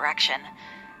northwesterly direction.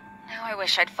 Now I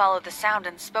wish I'd followed the sound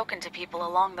and spoken to people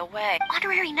along the way.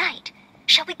 Honorary Knight,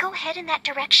 shall we go ahead in that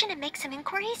direction and make some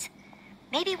inquiries?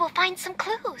 Maybe we'll find some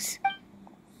clues.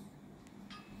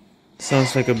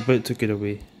 Sounds like a bird took it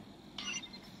away.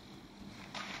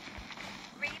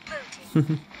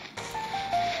 Rebooting.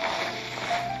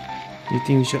 You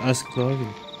think we should ask Glory?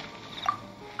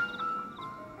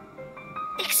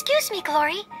 Excuse me,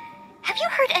 Glory. Have you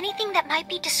heard anything that might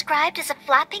be described as a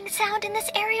flapping sound in this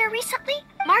area recently?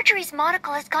 Marjorie's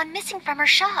monocle has gone missing from her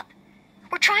shop.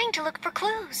 We're trying to look for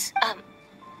clues.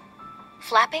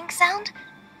 Flapping sound?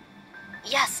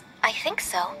 Yes, I think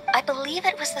so. I believe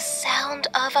it was the sound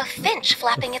of a finch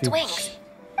flapping its wings.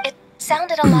 It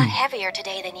sounded a lot heavier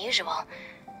today than usual,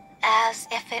 as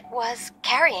if it was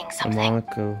carrying A something.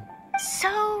 monocle.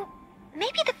 So,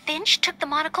 maybe the finch took the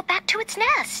monocle back to its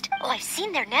nest. Oh, I've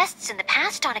seen their nests in the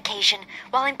past on occasion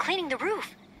while I'm cleaning the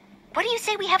roof. What do you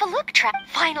say we have a look, Trap?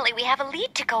 Finally, we have a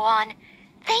lead to go on.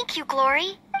 Thank you,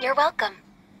 Glory. You're welcome.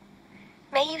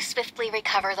 May you swiftly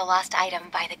recover the lost item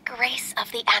by the grace of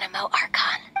the Animo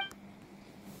Archon.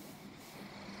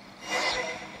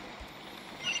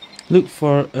 Look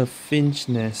for a finch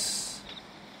nest.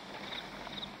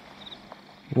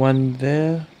 One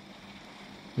there,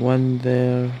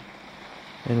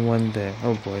 and one there.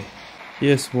 Oh boy.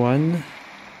 Here's one.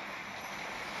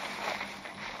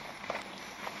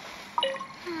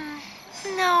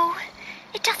 No,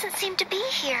 it doesn't seem to be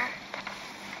here.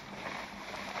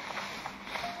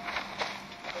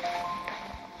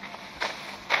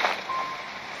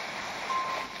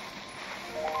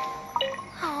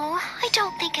 Oh, I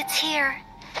don't think it's here.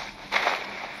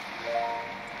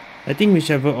 I think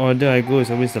whichever order I go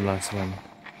is always the last one.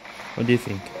 What do you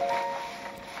think?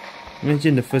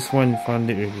 Imagine the first one found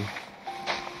it already.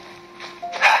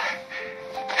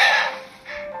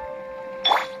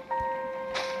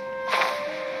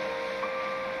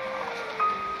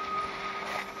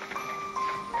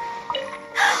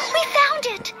 We found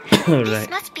it! This Alright.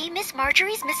 must be Miss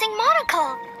Marjorie's missing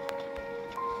monocle.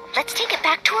 Let's take it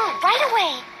back to her right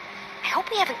away. I hope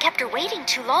we haven't kept her waiting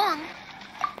too long.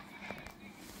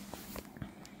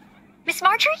 Miss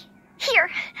Marjorie? Here,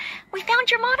 we found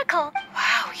your monocle.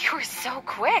 Wow, you were so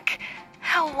quick.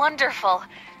 How wonderful.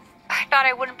 I thought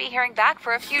I wouldn't be hearing back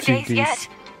for a few days yet.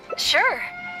 Sure.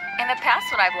 In the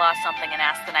past, when I've lost something and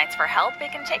asked the Knights for help,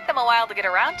 it can take them a while to get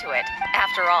around to it.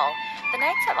 After all, the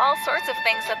Knights have all sorts of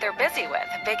things that they're busy with,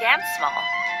 big and small.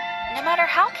 No matter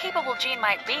how capable Jean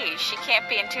might be, she can't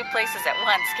be in two places at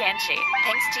once, can she?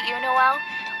 Thanks to you, Noelle,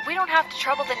 we don't have to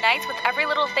trouble the Knights with every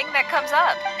little thing that comes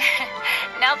up.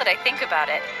 Now that I think about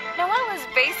it, Noelle is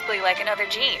basically like another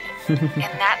Jean.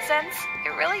 In that sense,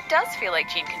 it really does feel like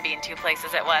Jean can be in two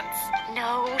places at once.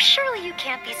 No, surely you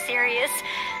can't be serious.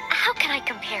 How can I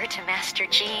compare to Master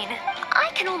Jean?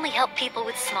 I can only help people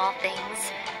with small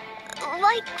things.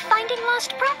 Like finding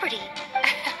lost property.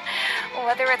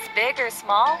 Whether it's big or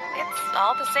small, it's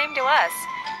all the same to us.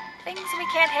 Things we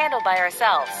can't handle by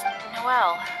ourselves.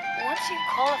 Noelle, once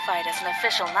you've qualified as an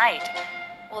official knight,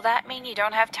 will that mean you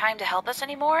don't have time to help us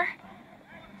anymore?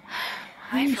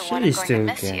 I, for one, am going to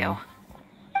miss you.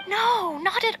 No,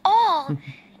 not at all.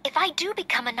 If I do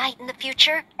become a knight in the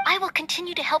future, I will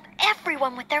continue to help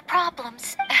everyone with their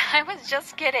problems. I was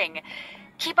just kidding.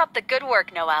 Keep up the good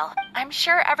work, Noelle. I'm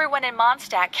sure everyone in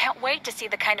Mondstadt can't wait to see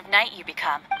the kind of knight you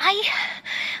become.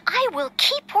 I will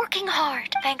keep working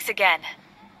hard. Thanks again.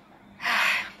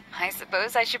 I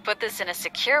suppose I should put this in a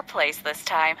secure place this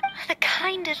time. The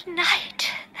kind of knight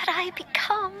that I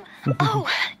become. Oh,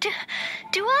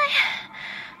 do I?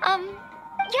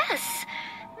 Yes.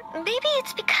 Maybe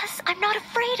it's because I'm not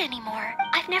afraid anymore.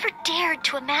 I've never dared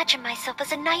to imagine myself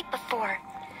as a knight before.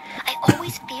 I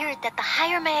always feared that the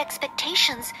higher my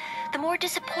expectations, the more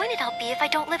disappointed I'll be if I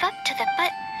don't live up to them.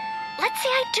 But let's say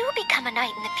I do become a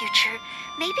knight in the future.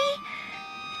 Maybe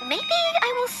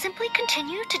I will simply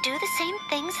continue to do the same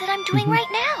things that I'm doing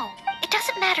right now. It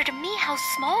doesn't matter to me how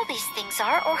small these things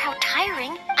are or how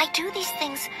tiring. I do these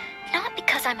things not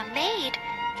because I'm a maid,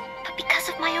 but because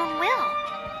of my own will.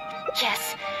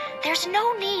 Yes, there's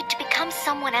no need to become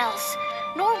someone else,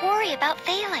 nor worry about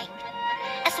failing.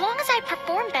 As long as I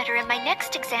perform better in my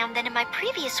next exam than in my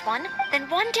previous one, then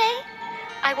one day,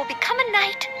 I will become a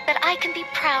knight that I can be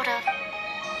proud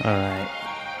of. Alright.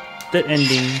 That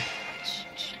ending.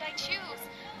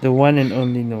 The one and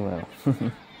only Noelle.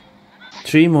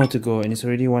 3 more to go and it's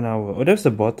already 1 hour. Oh, that's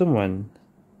the bottom one.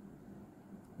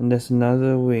 And there's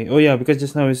another way. Oh yeah, because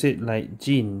just now we said like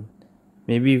Jean.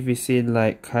 Maybe if we say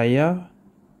like Kaya,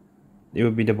 it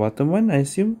would be the bottom one, I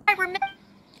assume?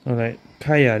 Alright,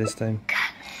 Kaya this time.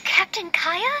 Captain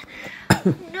Kaya?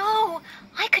 No,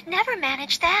 I could never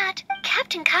manage that.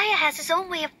 Captain Kaya has his own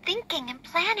way of thinking and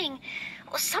planning.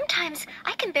 Well, sometimes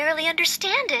I can barely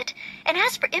understand it. And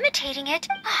as for imitating it,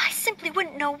 I simply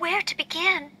wouldn't know where to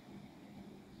begin.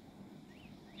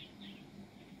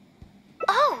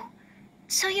 Oh,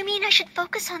 so you mean I should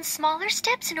focus on smaller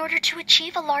steps in order to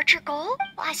achieve a larger goal?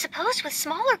 Well, I suppose with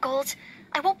smaller goals,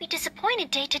 I won't be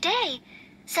disappointed day to day.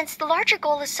 Since the larger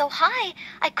goal is so high,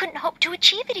 I couldn't hope to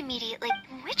achieve it immediately.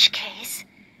 In which case...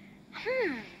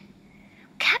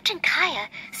 Captain Kaya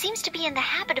seems to be in the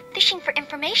habit of fishing for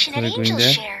information at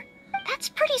Angel's Share. That's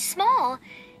pretty small.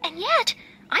 And yet,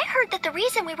 I heard that the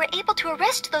reason we were able to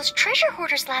arrest those treasure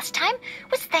hoarders last time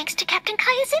was thanks to Captain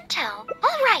Kaya's intel.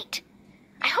 All right.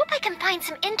 I hope I can find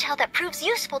some intel that proves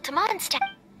useful to Mondstadt.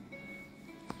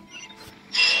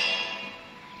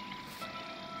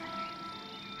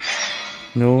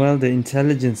 Noelle, the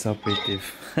intelligence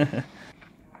operative.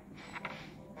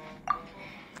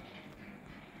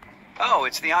 Oh,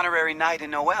 it's the honorary knight in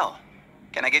Noelle.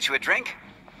 Can I get you a drink?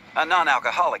 A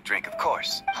non-alcoholic drink, of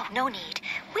course. Oh, no need.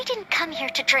 We didn't come here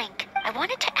to drink. I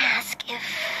wanted to ask if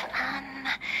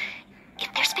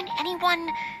there's been anyone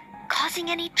causing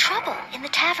any trouble in the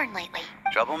tavern lately.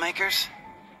 Troublemakers?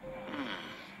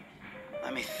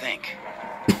 Let me think.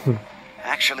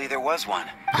 Actually, there was one.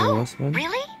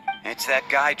 Really? It's that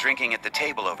guy drinking at the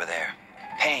table over there.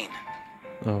 Payne.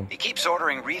 Oh. He keeps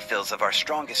ordering refills of our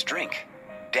strongest drink.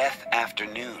 Death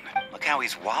Afternoon. Look how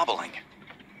he's wobbling.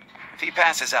 If he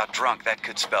passes out drunk, that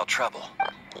could spell trouble.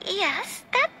 Yes,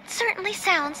 that certainly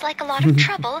sounds like a lot of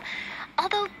trouble.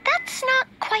 Although that's not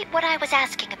quite what I was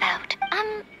asking about.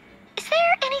 Is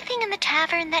there anything in the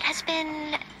tavern that has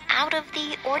been out of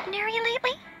the ordinary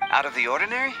lately? Out of the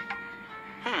ordinary?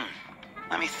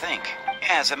 Let me think.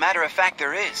 Yeah, as a matter of fact,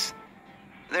 there is.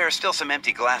 There are still some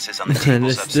empty glasses on the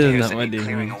tables upstairs that need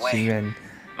clearing away.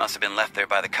 Must have been left there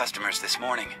by the customers this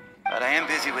morning. But I am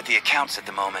busy with the accounts at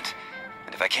the moment.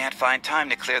 And if I can't find time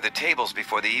to clear the tables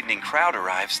before the evening crowd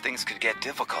arrives, things could get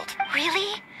difficult.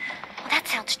 Really? Well, that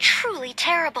sounds truly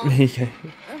terrible.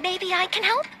 Maybe I can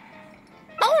help?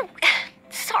 Oh,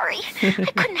 sorry.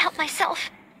 I couldn't help myself.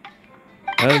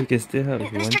 Well, you can still help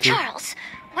if you want to. Mr. Charles,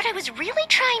 what I was really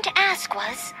trying to ask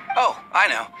was... Oh, I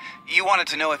know. You wanted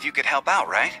to know if you could help out,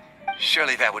 right?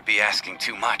 Surely that would be asking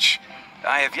too much.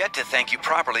 I have yet to thank you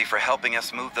properly for helping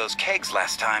us move those kegs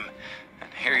last time. And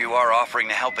here you are offering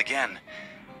to help again.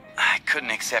 I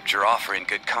couldn't accept your offer in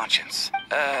good conscience.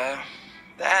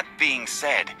 That being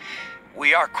said,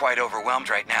 we are quite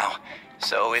overwhelmed right now.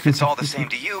 So if it's all the same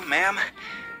to you, ma'am,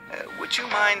 would you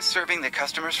mind serving the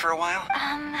customers for a while?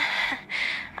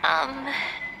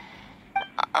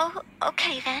 Oh,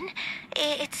 okay then.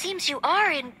 It seems you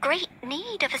are in great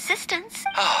need of assistance.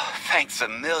 Oh, thanks a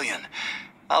million.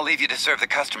 I'll leave you to serve the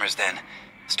customers then.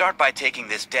 Start by taking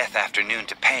this death afternoon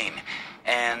to Pain,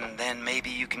 and then maybe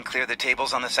you can clear the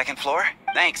tables on the second floor?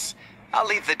 Thanks. I'll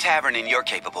leave the tavern in your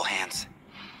capable hands.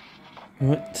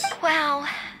 What? Wow.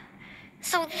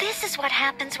 So this is what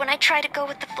happens when I try to go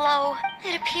with the flow.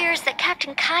 It appears that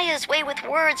Captain Kaya's way with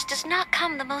words does not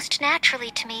come the most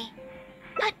naturally to me.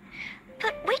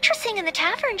 But waitressing in the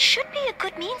tavern should be a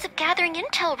good means of gathering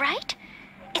intel, right?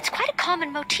 It's quite a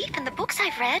common motif in the books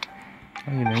I've read.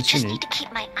 Oh, you I just mentioned need it. to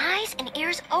keep my eyes and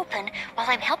ears open while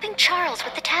I'm helping Charles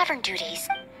with the tavern duties.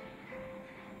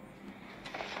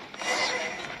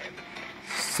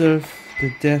 Serve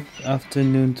the death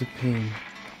afternoon to Pain.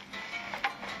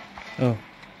 Oh.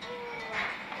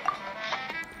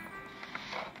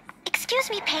 Excuse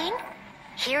me, Pain.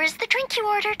 Here is the drink you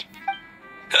ordered.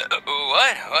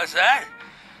 What? What's that?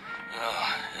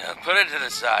 Oh, yeah, put it to the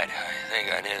side. I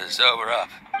think I need to sober up.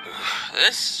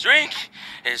 This drink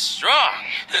is strong.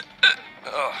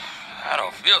 Oh, I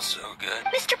don't feel so good.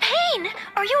 Mr. Pain,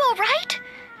 are you all right?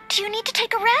 Do you need to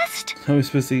take a rest? How are we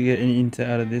supposed to get any intel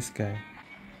out of this guy?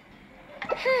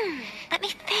 Let me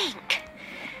think.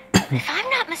 If I'm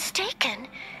not mistaken,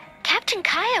 Captain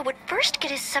Kaya would first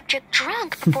get his subject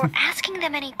drunk before asking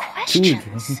them any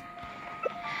questions.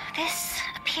 This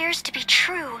appears to be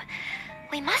true.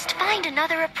 We must find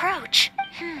another approach.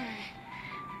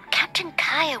 Captain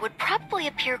Kaya would probably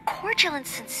appear cordial and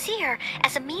sincere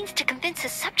as a means to convince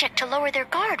his subject to lower their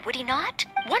guard, would he not?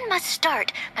 One must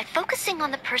start by focusing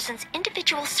on the person's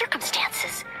individual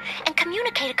circumstances and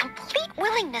communicate a complete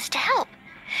willingness to help.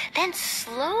 Then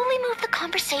slowly move the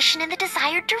conversation in the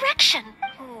desired direction.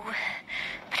 Ooh,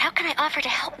 but how can I offer to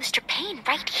help Mr. Pain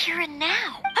right here and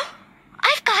now?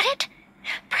 I've got it!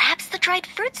 Perhaps the dried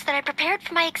fruits that I prepared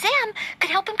for my exam could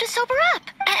help him to sober up.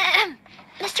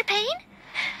 Mr. Pain?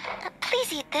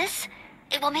 Please eat this.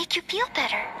 It will make you feel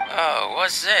better. Oh,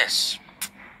 what's this?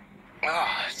 Oh,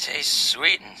 it tastes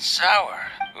sweet and sour.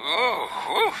 Ooh,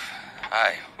 woof.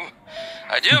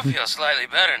 I do feel slightly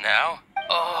better now.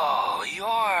 Oh,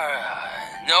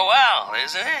 you're Noelle,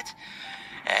 isn't it?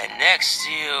 And next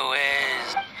to you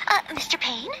is... Mr.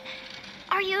 Pain?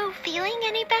 Are you feeling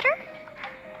any better?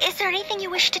 Is there anything you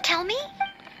wish to tell me?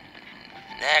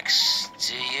 Next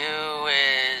to you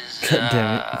is... God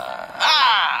damn it.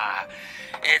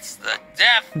 It's the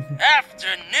death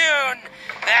afternoon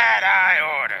that I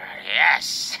order.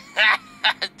 Yes.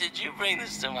 Did you bring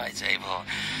this to my table?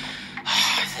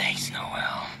 Oh, thanks,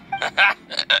 Noelle.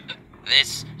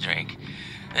 This drink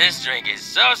is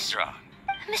so strong.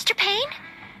 Mr. Pain?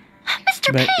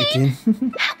 Mr. Back Pain?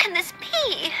 again. How can this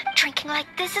be? Drinking like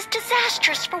this is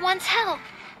disastrous for one's health.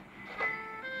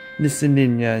 Listen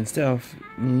in, yeah, instead of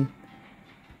me.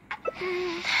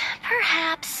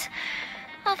 Perhaps.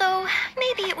 Although,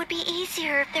 maybe it would be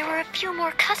easier if there were a few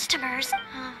more customers.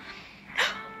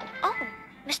 Oh,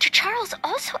 Mr. Charles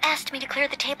also asked me to clear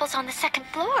the tables on the second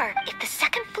floor. If the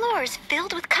second floor is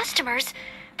filled with customers,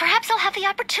 perhaps I'll have the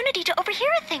opportunity to overhear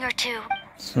a thing or two.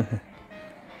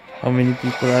 How many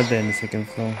people are there in the second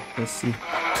floor? Let's see.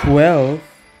 12?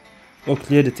 Oh,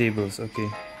 clear the tables. Okay.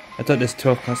 I thought there's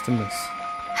 12 customers.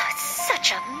 It's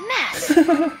such a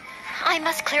mess. I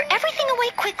must clear everything away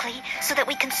quickly so that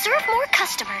we can serve more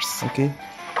customers. Okay.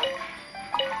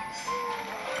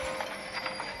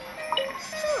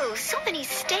 Ooh, so many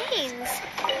stains.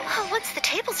 Oh, once the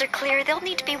tables are clear, they'll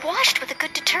need to be washed with a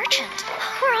good detergent.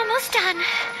 We're almost done.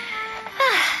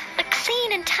 A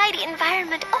clean and tidy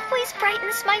environment always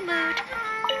brightens my mood.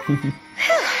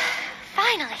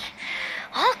 Finally,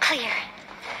 all clear.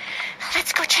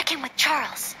 Let's go check in with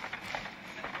Charles.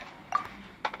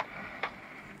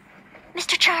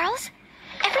 Mr. Charles,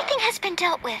 everything has been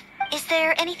dealt with. Is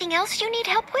there anything else you need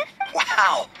help with?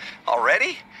 Wow!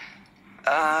 Already?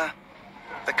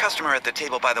 The customer at the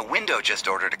table by the window just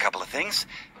ordered a couple of things.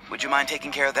 Would you mind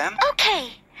taking care of them?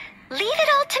 Okay. Leave it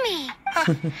all to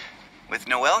me. With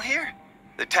Noelle here,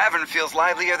 the tavern feels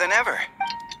livelier than ever.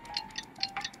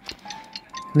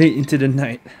 Late into the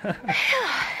night.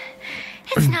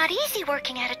 It's not easy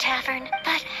working at a tavern,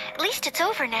 but at least it's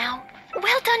over now.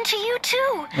 Well done to you,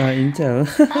 too. Intel.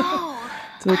 Oh.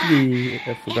 Totally,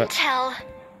 I forgot. Intel.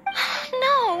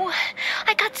 No.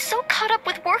 I got so caught up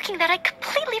with working that I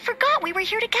completely forgot we were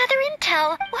here to gather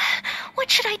intel. What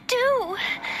should I do?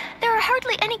 There are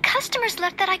hardly any customers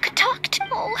left that I could talk to.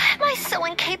 Oh, am I so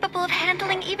incapable of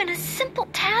handling even a simple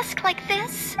task like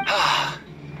this?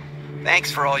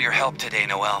 Thanks for all your help today,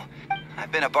 Noelle.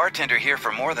 I've been a bartender here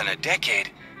for more than a decade,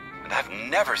 and I've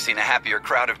never seen a happier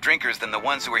crowd of drinkers than the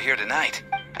ones who are here tonight.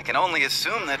 I I can only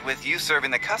assume that with you serving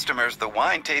the customers, the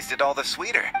wine tasted all the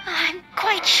sweeter. I'm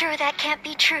quite sure that can't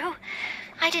be true.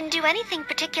 I didn't do anything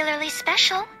particularly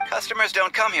special. Customers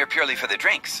don't come here purely for the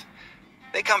drinks.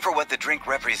 They come for what the drink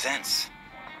represents.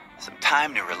 Some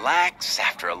time to relax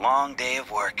after a long day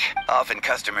of work. Often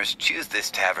customers choose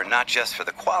this tavern not just for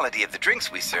the quality of the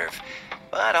drinks we serve,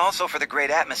 but also for the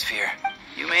great atmosphere.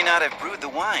 You may not have brewed the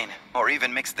wine, or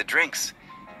even mixed the drinks.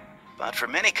 But for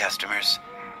many customers,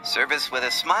 service with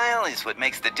a smile is what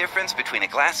makes the difference between a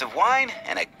glass of wine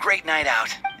and a great night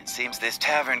out. It seems this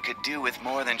tavern could do with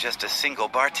more than just a single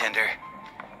bartender.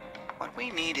 What we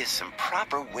need is some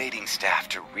proper waiting staff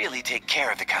to really take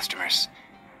care of the customers.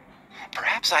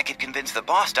 Perhaps I could convince the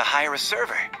boss to hire a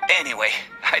server. Anyway,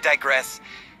 I digress.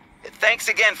 Thanks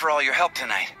again for all your help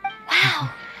tonight. Wow.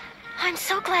 I'm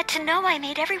so glad to know I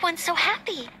made everyone so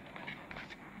happy.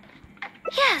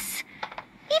 Yes.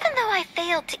 Even though I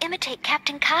failed to imitate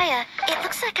Captain Kaya, it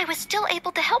looks like I was still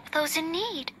able to help those in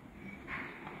need.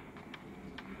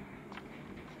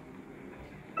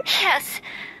 Yes,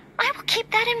 I will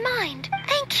keep that in mind.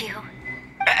 Thank you.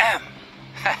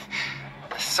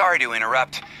 Sorry to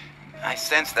interrupt. I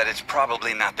sense that it's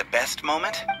probably not the best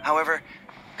moment. However,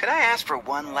 could I ask for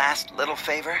one last little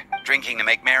favor? Drinking to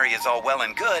make merry is all well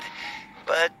and good,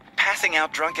 but passing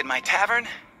out drunk in my tavern?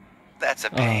 That's a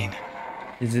pain.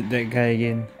 Is it that guy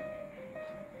again?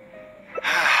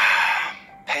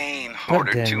 Pain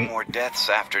ordered 2 more deaths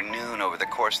after noon over the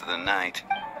course of the night.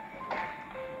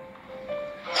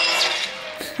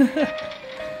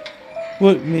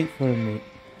 Work mate for a mate.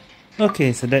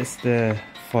 Okay, so that's the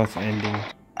 4th ending.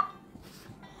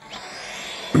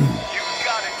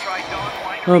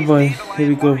 Oh boy, here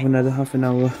we go for another half an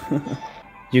hour.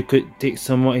 You could take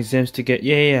some more exams to get...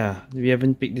 Yeah, we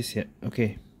haven't picked this yet.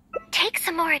 Okay. Take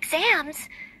some more exams?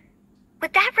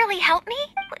 Would that really help me?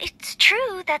 It's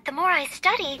true that the more I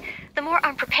study, the more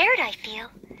unprepared I feel.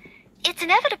 It's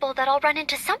inevitable that I'll run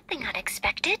into something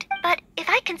unexpected, but if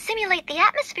I can simulate the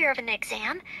atmosphere of an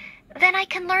exam, then I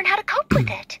can learn how to cope with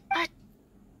it. But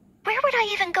where would I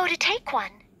even go to take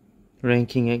one?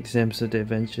 Ranking exams of the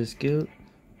Adventurers Guild.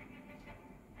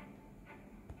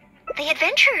 The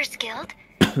Adventurers Guild?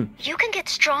 You can get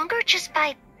stronger just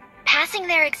by passing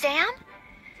their exam?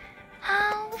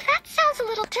 Oh, that sounds a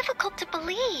little difficult to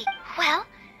believe. Well,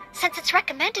 since it's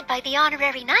recommended by the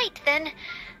honorary knight, then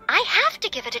I have to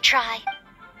give it a try.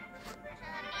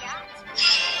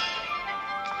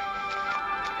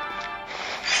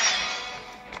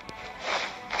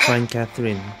 Find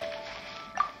Catherine.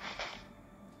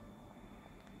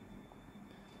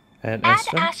 Ad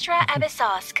Astra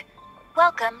Abyssosque.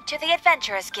 Welcome to the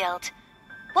Adventurers Guild.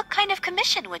 What kind of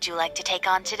commission would you like to take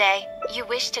on today? You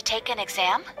wish to take an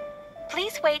exam?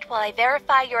 Please wait while I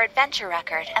verify your adventure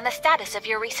record and the status of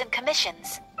your recent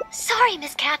commissions. Sorry,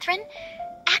 Miss Catherine.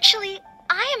 Actually,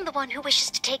 I am the one who wishes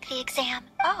to take the exam.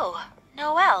 Oh,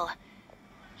 Noelle.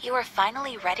 You are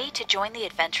finally ready to join the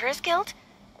Adventurers Guild?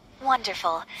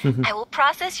 Wonderful. I will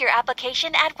process your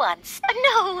application at once.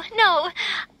 No.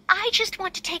 I just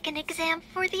want to take an exam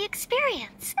for the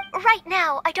experience. Right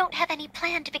now, I don't have any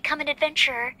plan to become an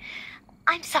adventurer.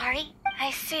 I'm sorry.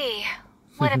 I see.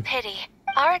 What a pity.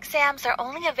 Our exams are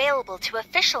only available to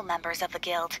official members of the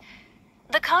guild.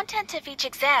 The content of each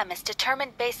exam is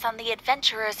determined based on the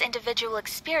adventurer's individual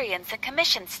experience and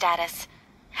commission status.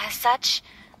 As such,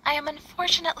 I am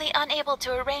unfortunately unable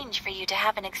to arrange for you to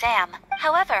have an exam.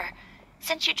 However,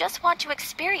 since you just want to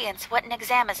experience what an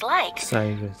exam is like,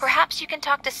 perhaps you can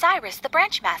talk to Cyrus, the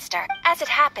branch master. As it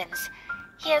happens,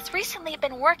 he has recently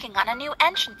been working on a new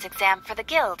entrance exam for the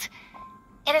guild.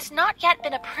 It has not yet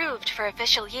been approved for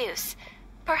official use.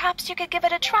 Perhaps you could give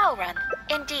it a trial run.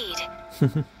 Indeed.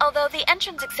 Although the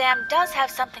entrance exam does have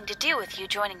something to do with you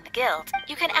joining the guild,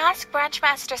 you can ask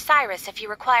Branchmaster Cyrus if you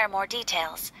require more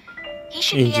details. He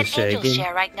should be at Angel's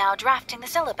Share right now drafting the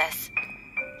syllabus.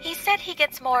 He said he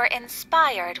gets more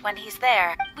inspired when he's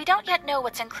there. We don't yet know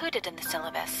what's included in the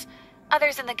syllabus.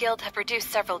 Others in the guild have produced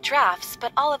several drafts,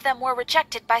 but all of them were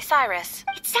rejected by Cyrus.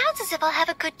 It sounds as if I'll have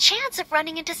a good chance of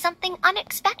running into something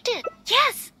unexpected.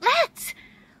 Yes, let's!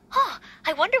 Oh,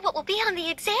 I wonder what will be on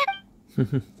the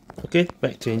exam. Okay,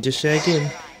 back to Angel's Share again.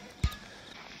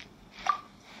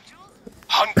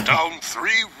 Hunt down 3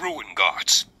 ruin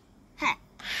guards.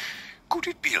 Could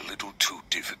it be a little too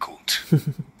difficult?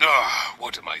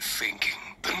 What am I thinking?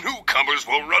 The newcomers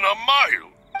will run a mile.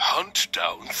 Hunt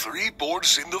down 3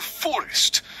 boards in the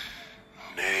forest.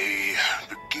 Nay,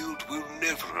 the guild will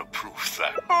never approve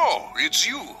that. Oh, it's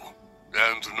you.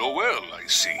 And Noelle, I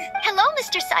see. Hello,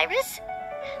 Mr. Cyrus.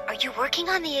 Are you working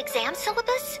on the exam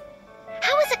syllabus?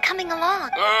 How is it coming along?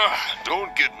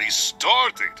 Don't get me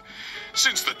started.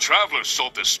 Since the Travelers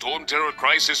solved the Storm Terror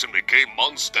crisis and became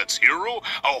Mondstadt's hero,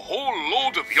 a whole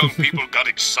load of young people got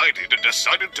excited and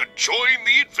decided to join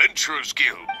the Adventurers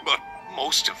Guild. But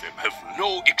most of them have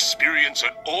no experience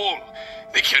at all.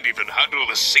 They can't even handle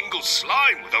a single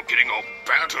slime without getting all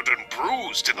battered and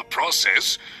bruised in the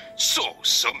process. So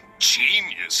some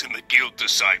genius in the guild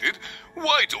decided,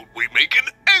 why don't we make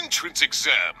an entrance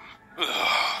exam?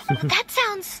 That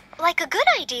sounds like a good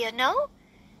idea, no?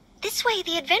 This way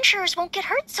the adventurers won't get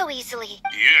hurt so easily.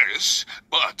 Yes,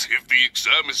 but if the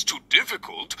exam is too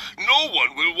difficult, no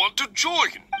one will want to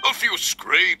join. A few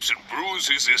scrapes and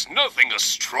bruises is nothing a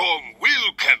strong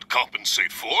will can't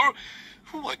compensate for.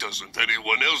 Why doesn't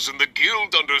anyone else in the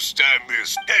guild understand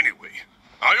this anyway?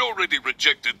 I already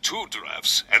rejected 2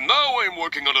 drafts, and now I'm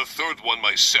working on a 3rd one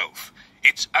myself.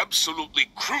 It's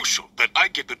absolutely crucial that I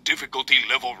get the difficulty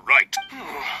level right.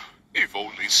 If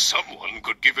only someone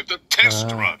could give it a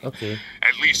test run. Okay.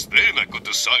 At least then I could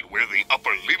decide where the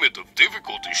upper limit of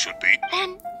difficulty should be.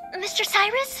 Then, Mr.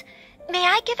 Cyrus, may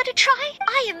I give it a try?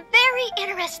 I am very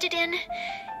interested in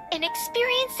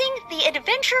experiencing the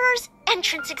adventurer's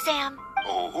entrance exam.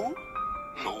 Oh?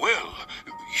 Noelle,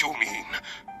 you mean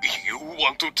you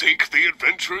want to take the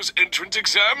adventurer's entrance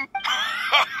exam?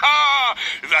 Ha ha!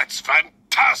 That's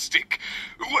fantastic!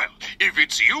 Well, if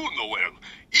it's you, Noelle,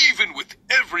 even with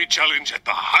every challenge at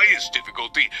the highest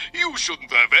difficulty, you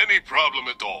shouldn't have any problem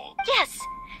at all. Yes.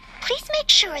 Please make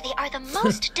sure they are the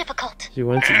most difficult. She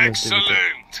wants it most difficult.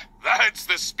 Excellent! That's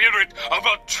the spirit of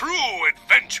a true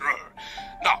adventurer.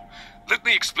 Now, let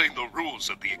me explain the rules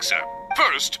of the exam.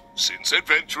 First, since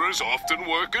adventurers often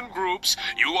work in groups,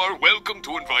 you are welcome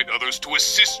to invite others to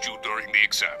assist you during the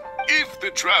exam. If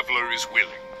the traveler is willing,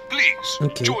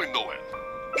 please join Noelle.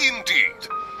 Indeed.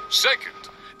 Second,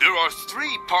 there are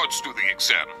 3 parts to the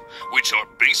exam, which are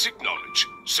basic knowledge,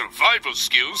 survival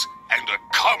skills, and a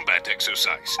combat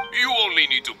exercise. You only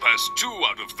need to pass 2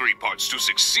 out of 3 parts to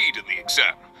succeed in the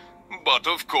exam. But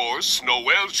of course,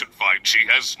 Noelle should find she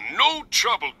has no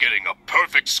trouble getting a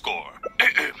perfect score.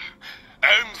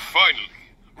 And finally,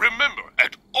 remember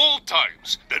at all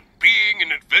times that being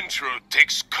an adventurer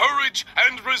takes courage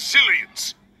and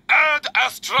resilience. Ad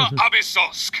Astra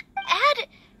Abyssosk. Ad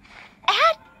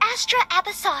Astra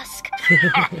Abyssosk.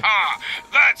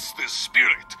 That's the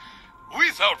spirit.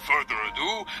 Without further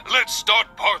ado, let's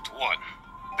start part 1.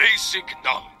 Basic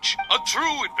knowledge. A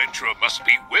true adventurer must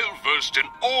be well-versed in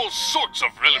all sorts of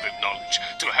relevant knowledge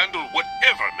to handle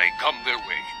whatever may come their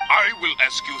way. I will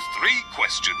ask you 3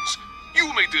 questions.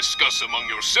 You may discuss among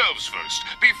yourselves first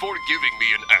before giving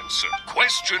me an answer.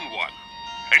 Question 1.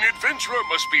 An adventurer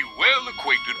must be well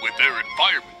acquainted with their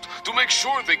environment to make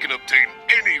sure they can obtain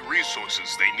any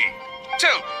resources they need.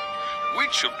 Tell me,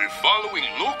 which of the following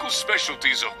local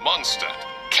specialties of Mondstadt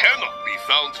cannot be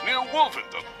found near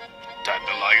Wolvendom?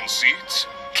 Dandelion seeds,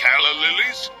 calla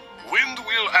lilies,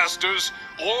 windwheel asters,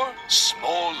 or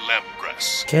small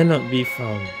lampgrass? Cannot be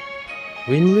found.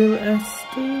 Windwheel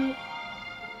aster?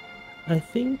 I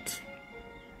think.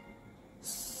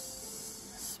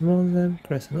 Small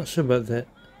lampgrass. I'm not sure about that.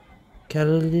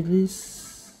 Calla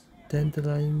lilies,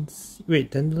 dandelions.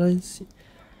 Wait, dandelions?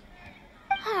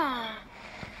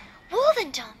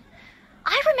 Wolvendom.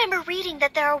 I remember reading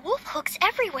that there are wolf hooks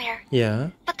everywhere. Yeah.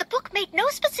 But the book made no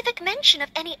specific mention of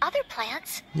any other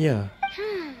plants. Yeah.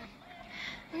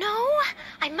 No,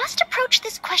 I must approach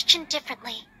this question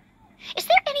differently. Is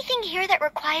there anything here that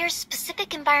requires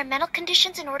specific environmental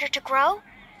conditions in order to grow?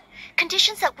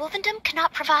 Conditions that Wolvendom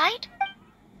cannot provide?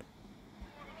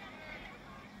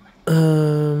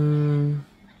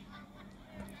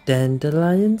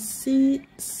 Dandelion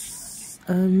seeds?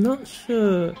 I'm not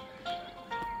sure.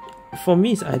 For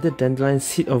me, it's either dandelion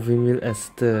seed or windwheel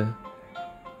aster.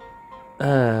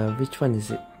 Which one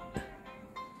is it?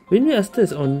 Windwheel aster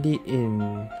is only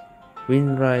in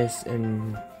Windrise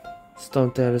and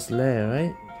Storm Terror's lair,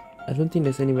 right? I don't think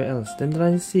there's anywhere else.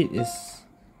 Dandelion seed is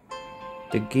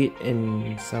the gate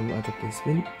and some other place.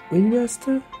 Windwheel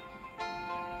aster?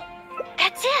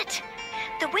 That's it!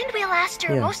 The windwheel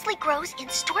aster mostly grows in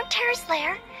Storm Terror's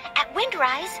lair, at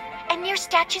Windrise, and near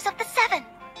statues of the Seven.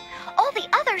 All the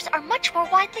others are much more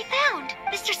widely found.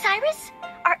 Mr. Cyrus,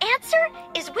 our answer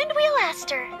is windwheel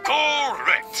aster.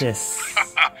 Correct! Yes.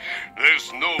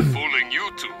 There's no fooling you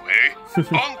two,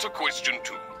 eh? On to question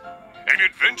 2. An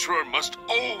adventurer must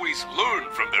always learn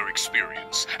from their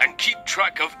experience and keep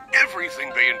track of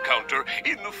everything they encounter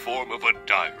in the form of a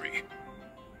diary.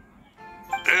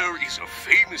 There is a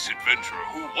famous adventurer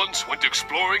who once went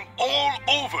exploring all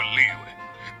over Liyue,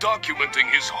 documenting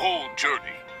his whole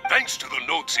journey. Thanks to the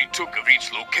notes he took of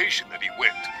each location that he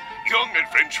went, young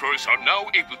adventurers are now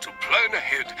able to plan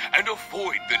ahead and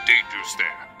avoid the dangers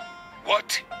there.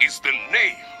 What is the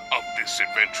name of this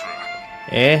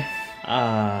adventurer?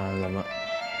 Lama.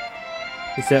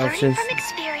 Is there Learning options? from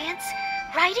experience,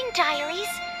 writing diaries.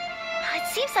 It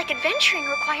seems like adventuring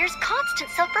requires constant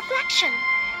self-reflection,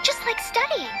 just like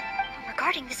studying.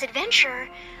 Regarding this adventurer,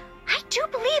 I do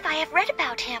believe I have read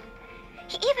about him.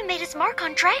 He even made his mark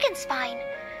on Dragonspine.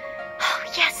 Oh,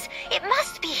 yes, it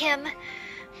must be him.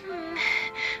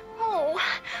 Oh,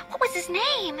 what was his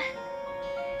name?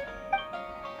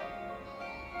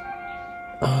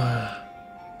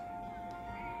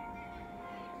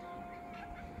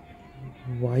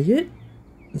 Wyatt?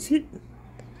 Is it?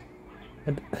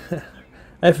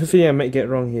 I have a feeling I might get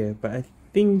wrong here, but I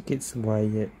think it's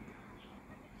Wyatt.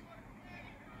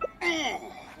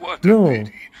 Oh, what a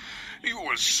pity. You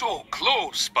were so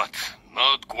close, but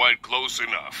not quite close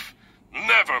enough.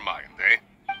 Never mind, eh?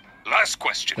 Last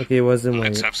question. Okay, it wasn't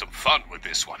Wyatt. Let's have some fun with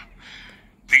this one.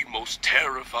 The most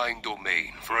terrifying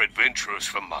domain for adventurers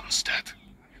from Mondstadt.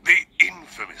 The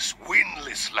infamous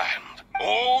Windless Land.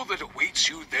 All that awaits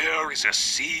you there is a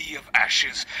sea of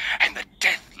ashes and the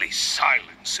deathly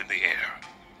silence in the air.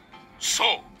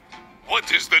 So,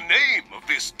 what is the name of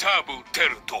this taboo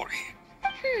territory?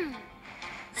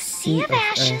 A sea of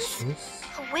ashes,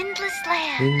 a windless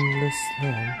land. Windless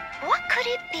Land. What could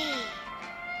it be?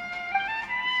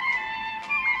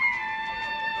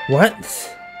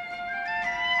 What?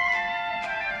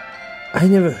 I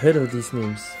never heard of these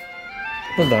names.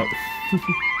 Hold up.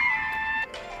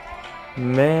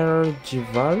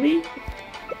 Merjivari?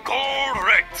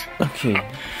 Correct! Okay.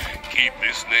 Keep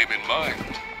this name in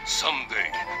mind.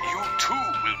 Someday, you too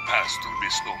will pass through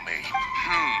this domain.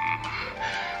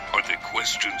 Are the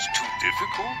questions too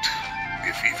difficult?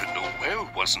 If even Noelle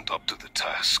wasn't up to the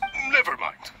task. Never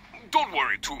mind. Don't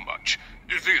worry too much.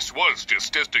 This was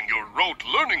just testing your rote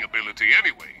learning ability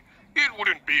anyway. It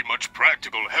wouldn't be much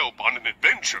practical help on an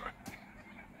adventure.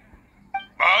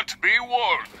 But be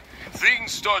warned,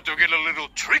 things start to get a little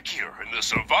trickier in the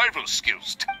survival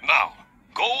skills. Now,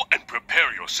 go and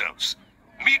prepare yourselves.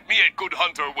 Meet me at Good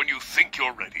Hunter when you think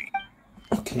you're ready.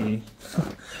 Okay.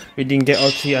 We didn't get all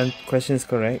three questions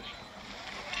correct.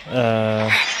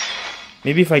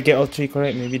 Maybe if I get all three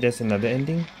correct, maybe there's another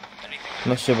ending.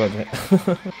 Not sure about that.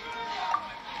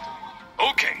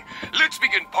 Okay, let's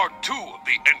begin part 2 of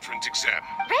the entrance exam.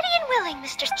 Ready and willing,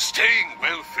 Mr. Staying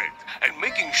well-fed and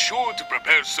making sure to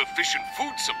prepare sufficient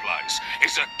food supplies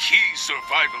is a key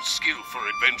survival skill for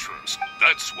adventurers.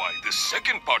 That's why the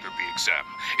second part of the exam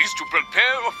is to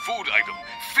prepare a food item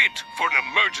fit for an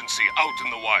emergency out in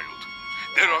the wild.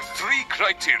 There are 3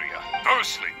 criteria.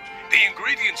 Firstly, the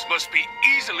ingredients must be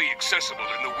easily accessible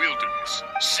in the wilderness.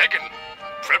 Second,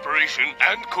 preparation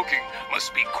and cooking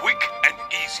must be quick and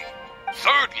easy.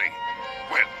 Thirdly,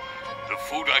 well, the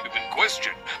food item in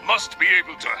question must be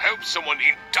able to help someone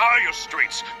in dire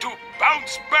straits to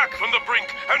bounce back from the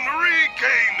brink and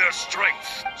regain their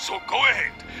strength. So go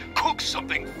ahead, cook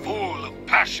something full of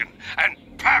passion and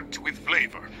packed with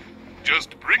flavor.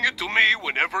 Just bring it to me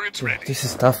whenever it's ready. This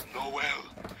is tough.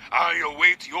 Noelle, I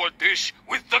await your dish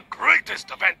with the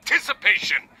greatest of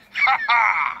anticipation. Ha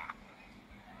ha!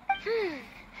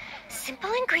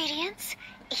 Simple ingredients,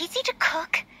 easy to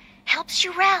cook, helps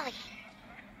you rally.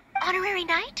 Honorary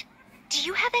Knight, do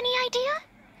you have any idea?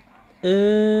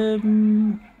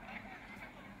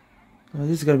 Oh,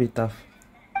 this is gonna be tough.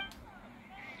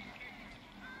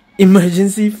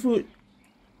 Emergency food.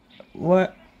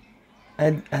 What?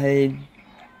 I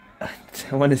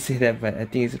want to say that, but I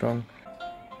think it's wrong.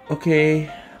 Okay,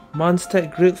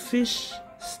 Mondstadt grilled fish,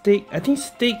 steak. I think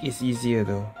steak is easier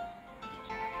though.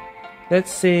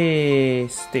 Let's say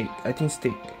steak. I think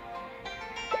steak.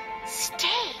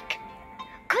 Steak?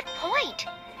 Good point.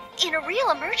 In a real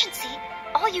emergency,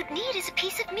 all you'd need is a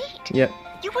piece of meat. Yep.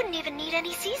 You wouldn't even need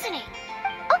any seasoning.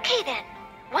 Okay then,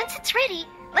 once it's ready,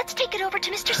 let's take it over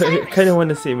to Mr. I Cyrus. kind of want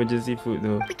to say emergency food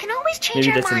though. We can always change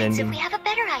Maybe our that's an minds if ending. we have a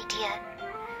better idea.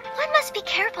 One must be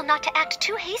careful not to act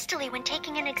too hastily when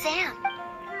taking an exam.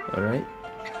 Alright.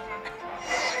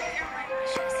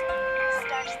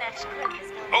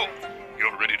 Oh,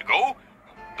 you're ready to go?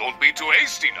 Don't be too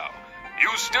hasty now. You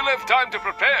still have time to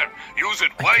prepare. Use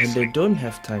it And wisely. they don't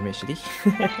have time actually.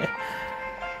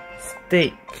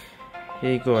 Steak.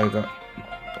 Here you go, I got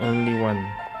only one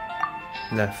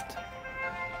left.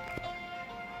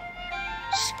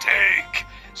 Steak!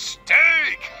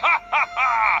 Steak! Ha ha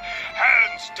ha!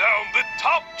 Hands down the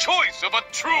top choice of a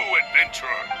true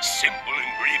adventurer. Simple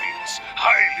ingredients,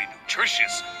 highly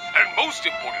nutritious, and most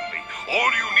importantly,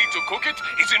 all you need to cook it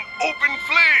is an open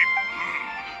flame.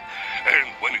 And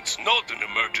when it's not an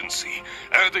emergency,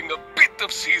 adding a bit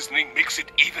of seasoning makes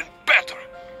it even better.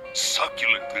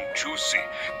 Succulent and juicy,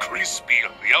 crispy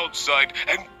on the outside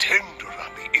and tender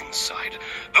on the inside.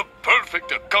 The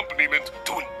perfect accompaniment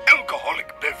to an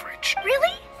alcoholic beverage.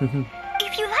 Really?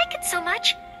 If you like it so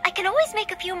much, I can always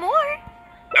make a few more.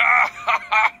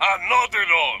 Not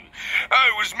at all.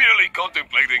 I was merely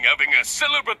contemplating having a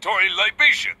celebratory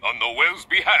libation on Noelle's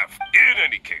behalf. In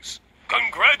any case,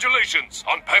 congratulations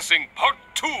on passing part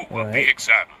 2 of the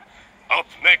exam. Up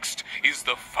next is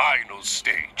the final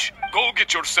stage. Go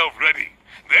get yourself ready.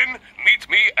 Then meet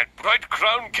me at Bright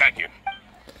Crown Canyon.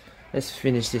 Let's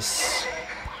finish this.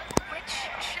 Which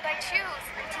should I choose?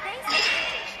 Today's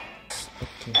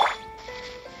presentation. Okay.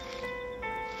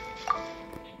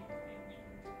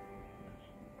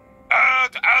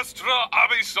 Ad Astra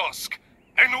Abysosk,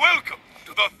 and welcome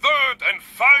to the third and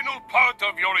final part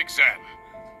of your exam.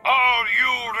 Are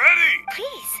you ready?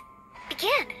 Please,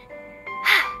 begin.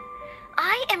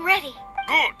 I am ready.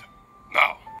 Good.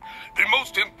 Now, the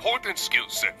most important skill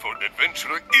set for an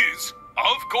adventurer is,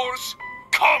 of course,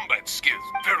 combat skills.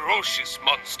 Ferocious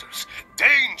monsters,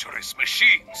 dangerous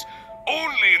machines.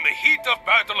 Only in the heat of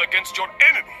battle against your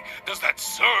enemy does that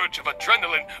surge of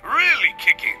adrenaline really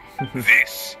kick in.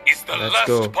 This is the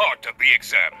last part of the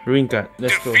exam. Ruin guard.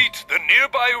 Let's Defeat the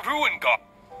nearby ruin guard.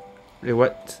 Wait,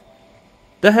 what?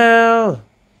 The hell?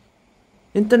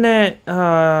 Internet.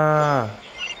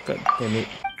 God damn it.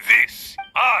 This,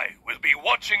 I will be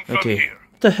watching from here.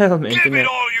 What the hell, man? Give Internet. it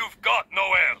all you've got,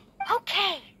 Noelle.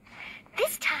 Okay.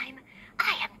 This time,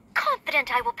 I am confident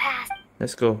I will pass.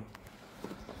 Let's go.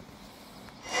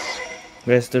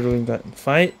 Where's the ruin guard?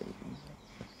 Fight?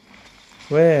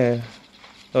 Where?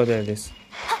 Oh, there it is.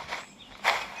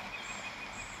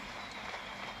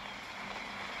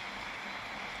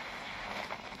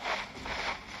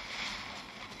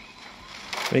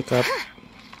 Wake up.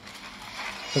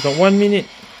 I got 1 minute.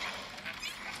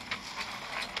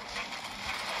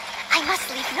 I must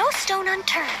leave no stone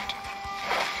unturned.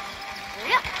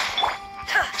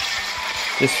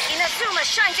 This. Inazuma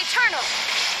shines eternal.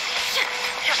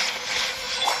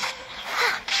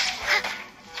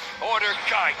 Order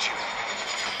guide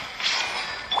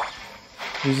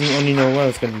you. Using only Noelle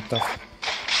is gonna be tough.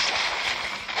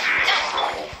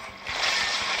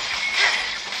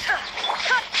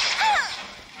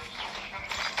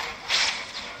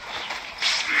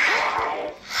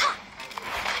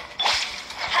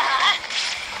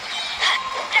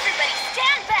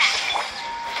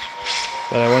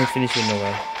 But I want to finish with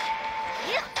Noelle.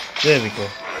 There we go.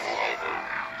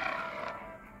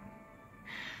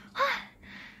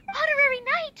 Honorary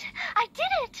Knight! I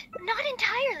did it! Not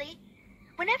entirely.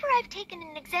 Whenever I've taken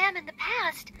an exam in the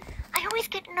past, I always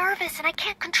get nervous and I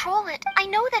can't control it. I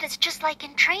know that it's just like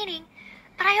in training,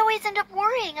 but I always end up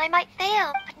worrying I might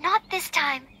fail. But not this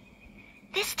time.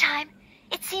 This time,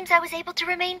 it seems I was able to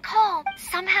remain calm.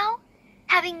 Somehow,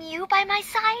 having you by my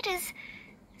side is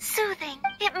soothing.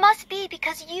 It must be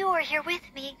because you are here with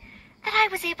me that I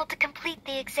was able to complete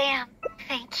the exam.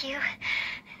 Thank you.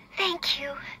 Thank you.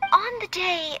 On the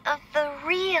day of the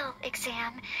real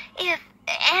exam, if,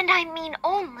 and I mean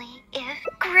only if,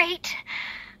 great,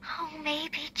 oh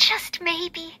maybe, just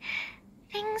maybe,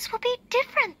 things will be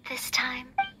different this time.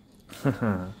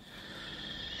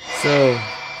 So,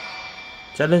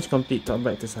 challenge complete. Talk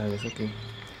back to Cyrus. Okay.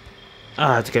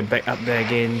 To get back up there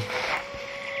again.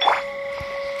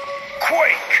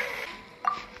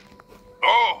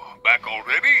 Oh, back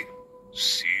already?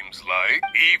 Seems like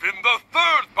even the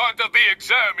third part of the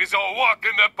exam is a walk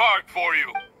in the park for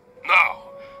you. Now,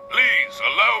 please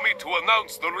allow me to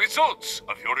announce the results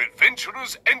of your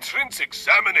adventurer's entrance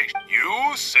examination.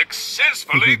 You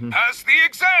successfully passed the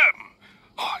exam.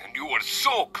 Oh, and you were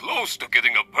so close to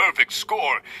getting a perfect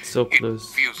score. So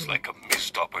close. It feels like a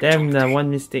missed opportunity. Damn,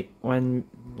 one mistake. One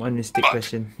mistake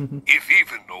question. If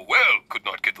even Noelle could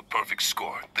not get the perfect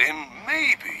score, then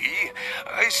maybe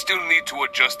I still need to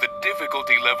adjust the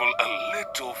difficulty level a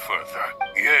little further.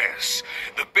 Yes,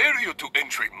 the barrier to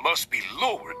entry must be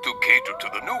lowered to cater to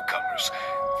the newcomers.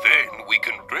 Then we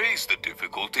can raise the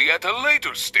difficulty at a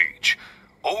later stage.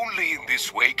 Only in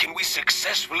this way can we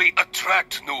successfully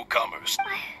attract newcomers.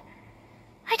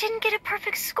 I didn't get a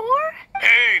perfect score?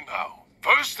 Hey now.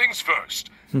 First things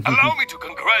first, allow me to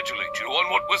congratulate you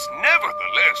on what was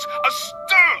nevertheless a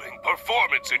sterling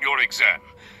performance in your exam.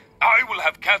 I will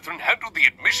have Catherine handle the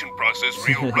admission process for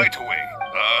you right away.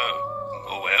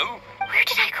 Noelle? Where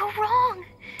did I go wrong?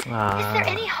 Is there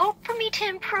any hope for me to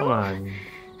improve? Come on.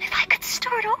 If I could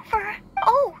start over.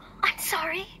 Oh, I'm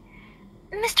sorry.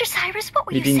 Mr. Cyrus, what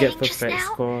were you didn't saying get just perfect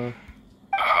now? score.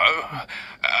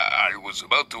 I was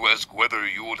about to ask whether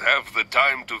you would have the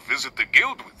time to visit the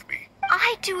guild with me.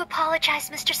 I do apologize,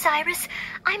 Mr. Cyrus.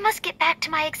 I must get back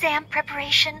to my exam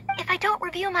preparation. If I don't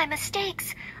review my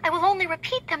mistakes, I will only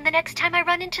repeat them the next time I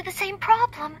run into the same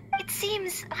problem. It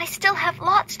seems I still have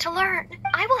lots to learn.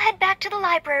 I will head back to the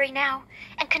library now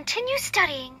and continue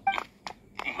studying.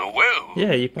 Noelle?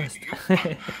 Yeah, you passed.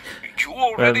 You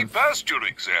already passed your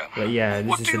exam. But yeah, this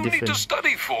what is do a you need to different...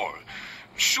 study for?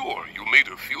 Sure, you made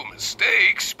a few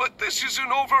mistakes, but this is an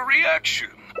overreaction.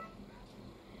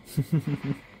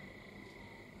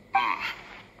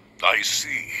 I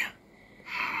see.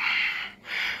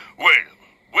 Well,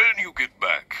 when you get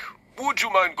back, would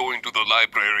you mind going to the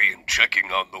library and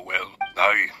checking on Noelle?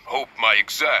 I hope my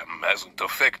exam hasn't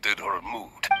affected her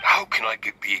mood. How can I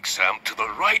get the exam to the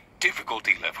right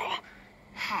difficulty level?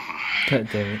 God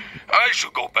damn it. I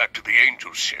shall go back to the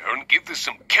Angel's Share and give this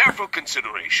some careful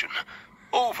consideration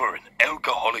over an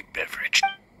alcoholic beverage.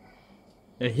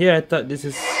 Here I thought this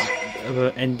is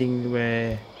an ending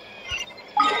where...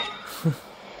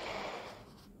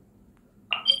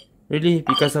 Really?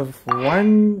 Because of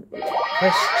one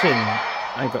question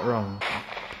I got wrong.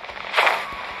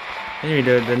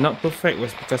 Anyway, the not perfect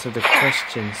was because of the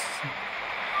questions.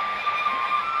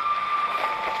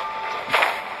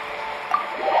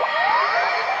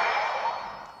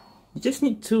 You just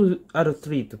need 2 out of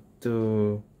 3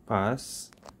 to pass.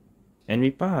 And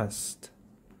we passed.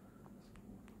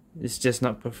 It's just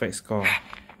not perfect score.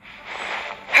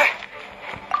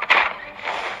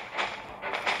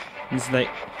 It's like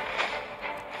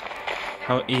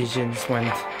how Asians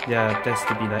want their test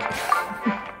to be like.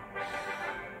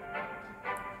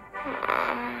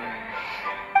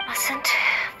 Mustn't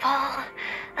fall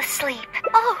asleep.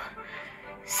 Oh,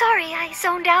 sorry, I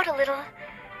zoned out a little.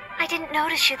 I didn't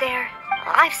notice you there.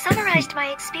 I've summarized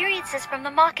my experiences from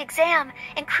the mock exam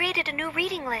and created a new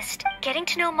reading list. Getting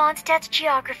to know Mondstadt's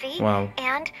geography. Wow.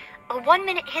 And a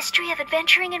 1-minute history of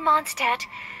adventuring in Mondstadt.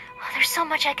 Oh, there's so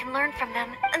much I can learn from them.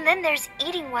 And then there's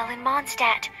eating well in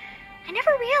Mondstadt. I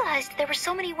never realized there were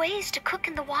so many ways to cook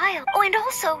in the wild. Oh, and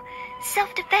also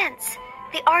self-defense.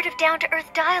 The art of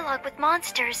down-to-earth dialogue with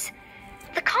monsters.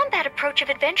 The combat approach of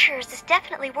adventurers is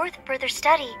definitely worth further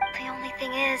study. The only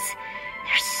thing is,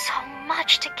 there's so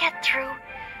much to get through.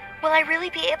 Will I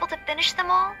really be able to finish them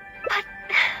all?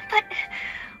 But,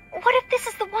 what if this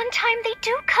is the one time they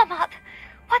do come up?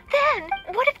 What then?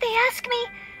 What if they ask me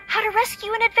how to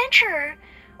rescue an adventurer?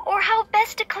 Or how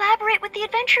best to collaborate with the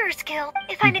Adventurers Guild?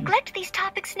 If I neglect these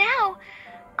topics now,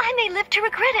 I may live to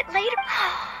regret it later.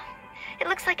 It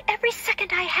looks like every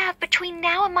second I have between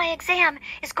now and my exam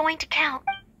is going to count.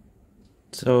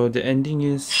 So the ending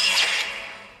is...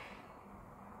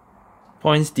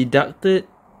 points deducted?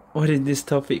 What if this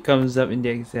topic comes up in the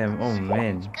exam? Oh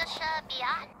man.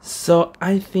 So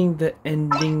I think the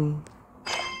ending...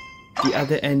 the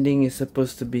other ending is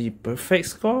supposed to be perfect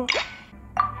score?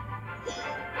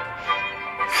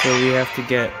 So we have to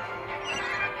get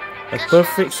a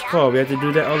perfect score. We have to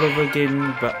do that all over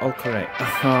again, but all correct.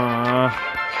 Are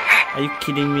you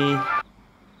kidding me?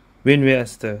 Win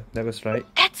Esther. That was right.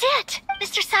 That's it,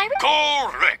 Mr. Cyrus.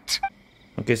 Correct.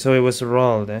 Okay, so it was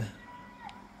rolled, eh?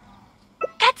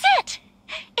 That's it.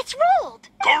 It's rolled.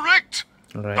 Correct.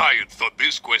 Alright. I had thought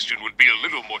this question would be a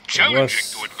little more challenging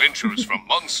to adventurers from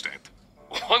Mondstadt.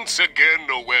 Once again,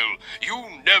 Noelle, you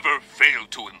never fail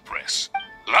to impress.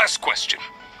 Last question.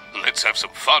 Let's have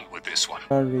some fun with this one.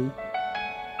 Sorry.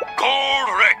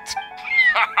 Correct.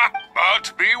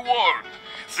 But be warned.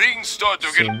 Things start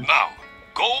to get... Now,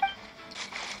 go...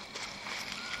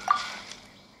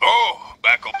 Oh,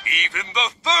 back up even the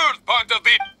third part of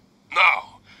it.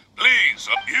 Now, please,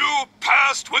 you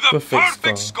passed with a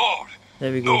perfect score.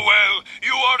 There we go. Noelle,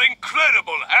 you are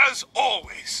incredible as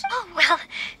always. Oh, well,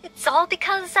 it's all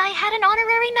because I had an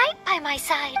honorary knight by my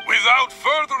side. Without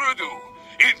further ado,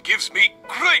 it gives me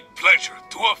great pleasure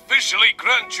to officially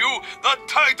grant you the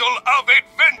title of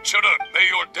Adventurer. May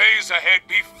your days ahead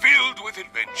be filled with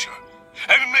adventure,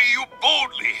 and may you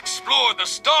boldly explore the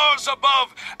stars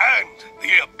above and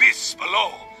the abyss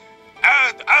below.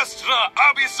 Ad Astra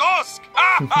Abyssosk!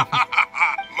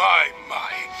 My.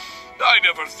 I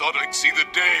never thought I'd see the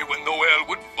day when Noelle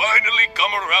would finally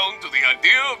come around to the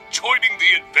idea of joining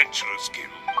the Adventurers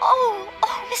Guild. Oh,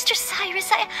 Mr.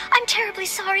 Cyrus, I'm terribly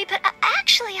sorry, but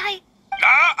actually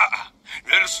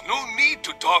There's no need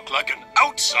to talk like an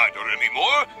outsider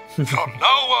anymore. From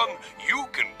now on, you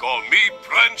can call me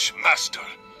Branch Master,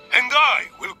 and I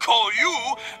will call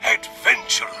you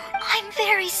Adventurer. I'm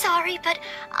very sorry, but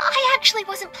I actually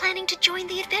wasn't planning to join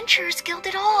the Adventurers Guild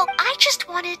at all. I just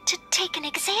wanted to take an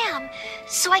exam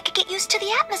so I could get used to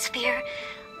the atmosphere.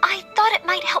 I thought it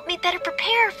might help me better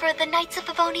prepare for the Knights of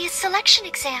Favonia's selection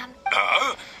exam.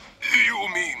 You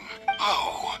mean,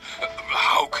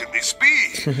 how can this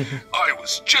be? I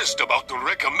was just about to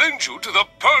recommend you to the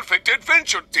perfect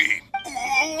adventure team.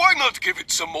 Why not give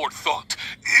it some more thought?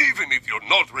 Even if you're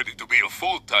not ready to be a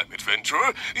full-time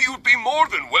adventurer, you'd be more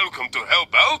than welcome to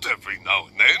help out every now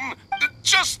and then.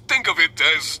 Just think of it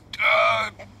as,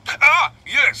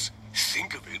 yes.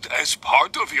 Think of it as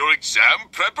part of your exam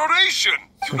preparation.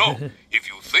 You know, if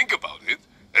you think about it,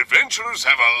 adventurers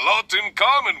have a lot in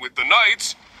common with the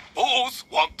knights. Both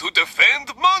want to defend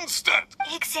Mondstadt.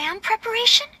 Exam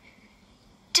preparation?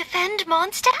 Defend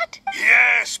Mondstadt?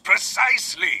 Yes,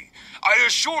 precisely. I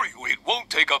assure you it won't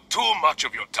take up too much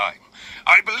of your time.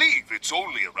 I believe it's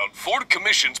only around 4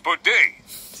 commissions per day.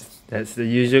 That's the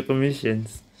usual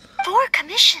commissions. 4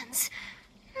 commissions?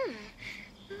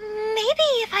 Maybe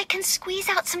if I can squeeze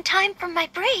out some time from my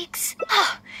breaks.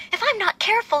 Oh, if I'm not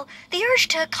careful, the urge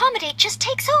to accommodate just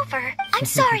takes over. I'm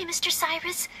sorry, Mr.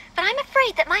 Cyrus, but I'm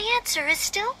afraid that my answer is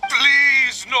still...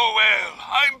 Please, Noelle,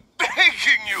 I'm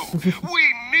begging you.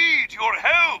 We need your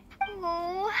help.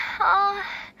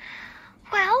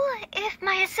 Well, if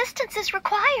my assistance is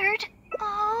required...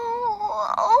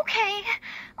 Oh, okay.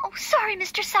 Oh, sorry,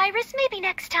 Mr. Cyrus, maybe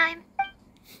next time.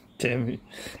 Damn it.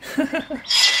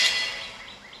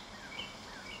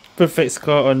 Perfect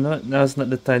score or not, now's not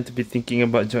the time to be thinking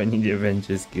about joining the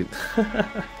Avengers Guild.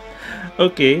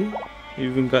 Okay, we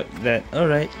even got that.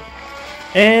 Alright.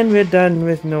 And we're done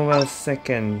with Noelle's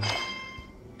second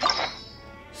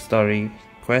story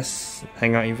quest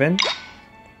hangout event.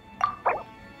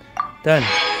 Done.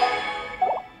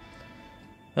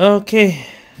 Okay,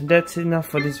 that's enough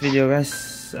for this video,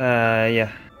 guys.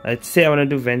 Yeah, I'd say I want to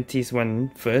do Venti's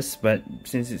one first, but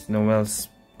since it's Noelle's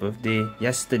birthday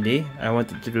yesterday, I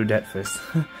wanted to do that first.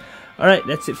 Alright,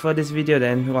 that's it for this video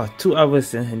then. Wow, 2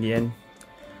 hours in the end.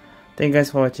 Thank you guys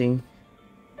for watching.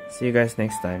 See you guys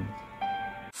next time.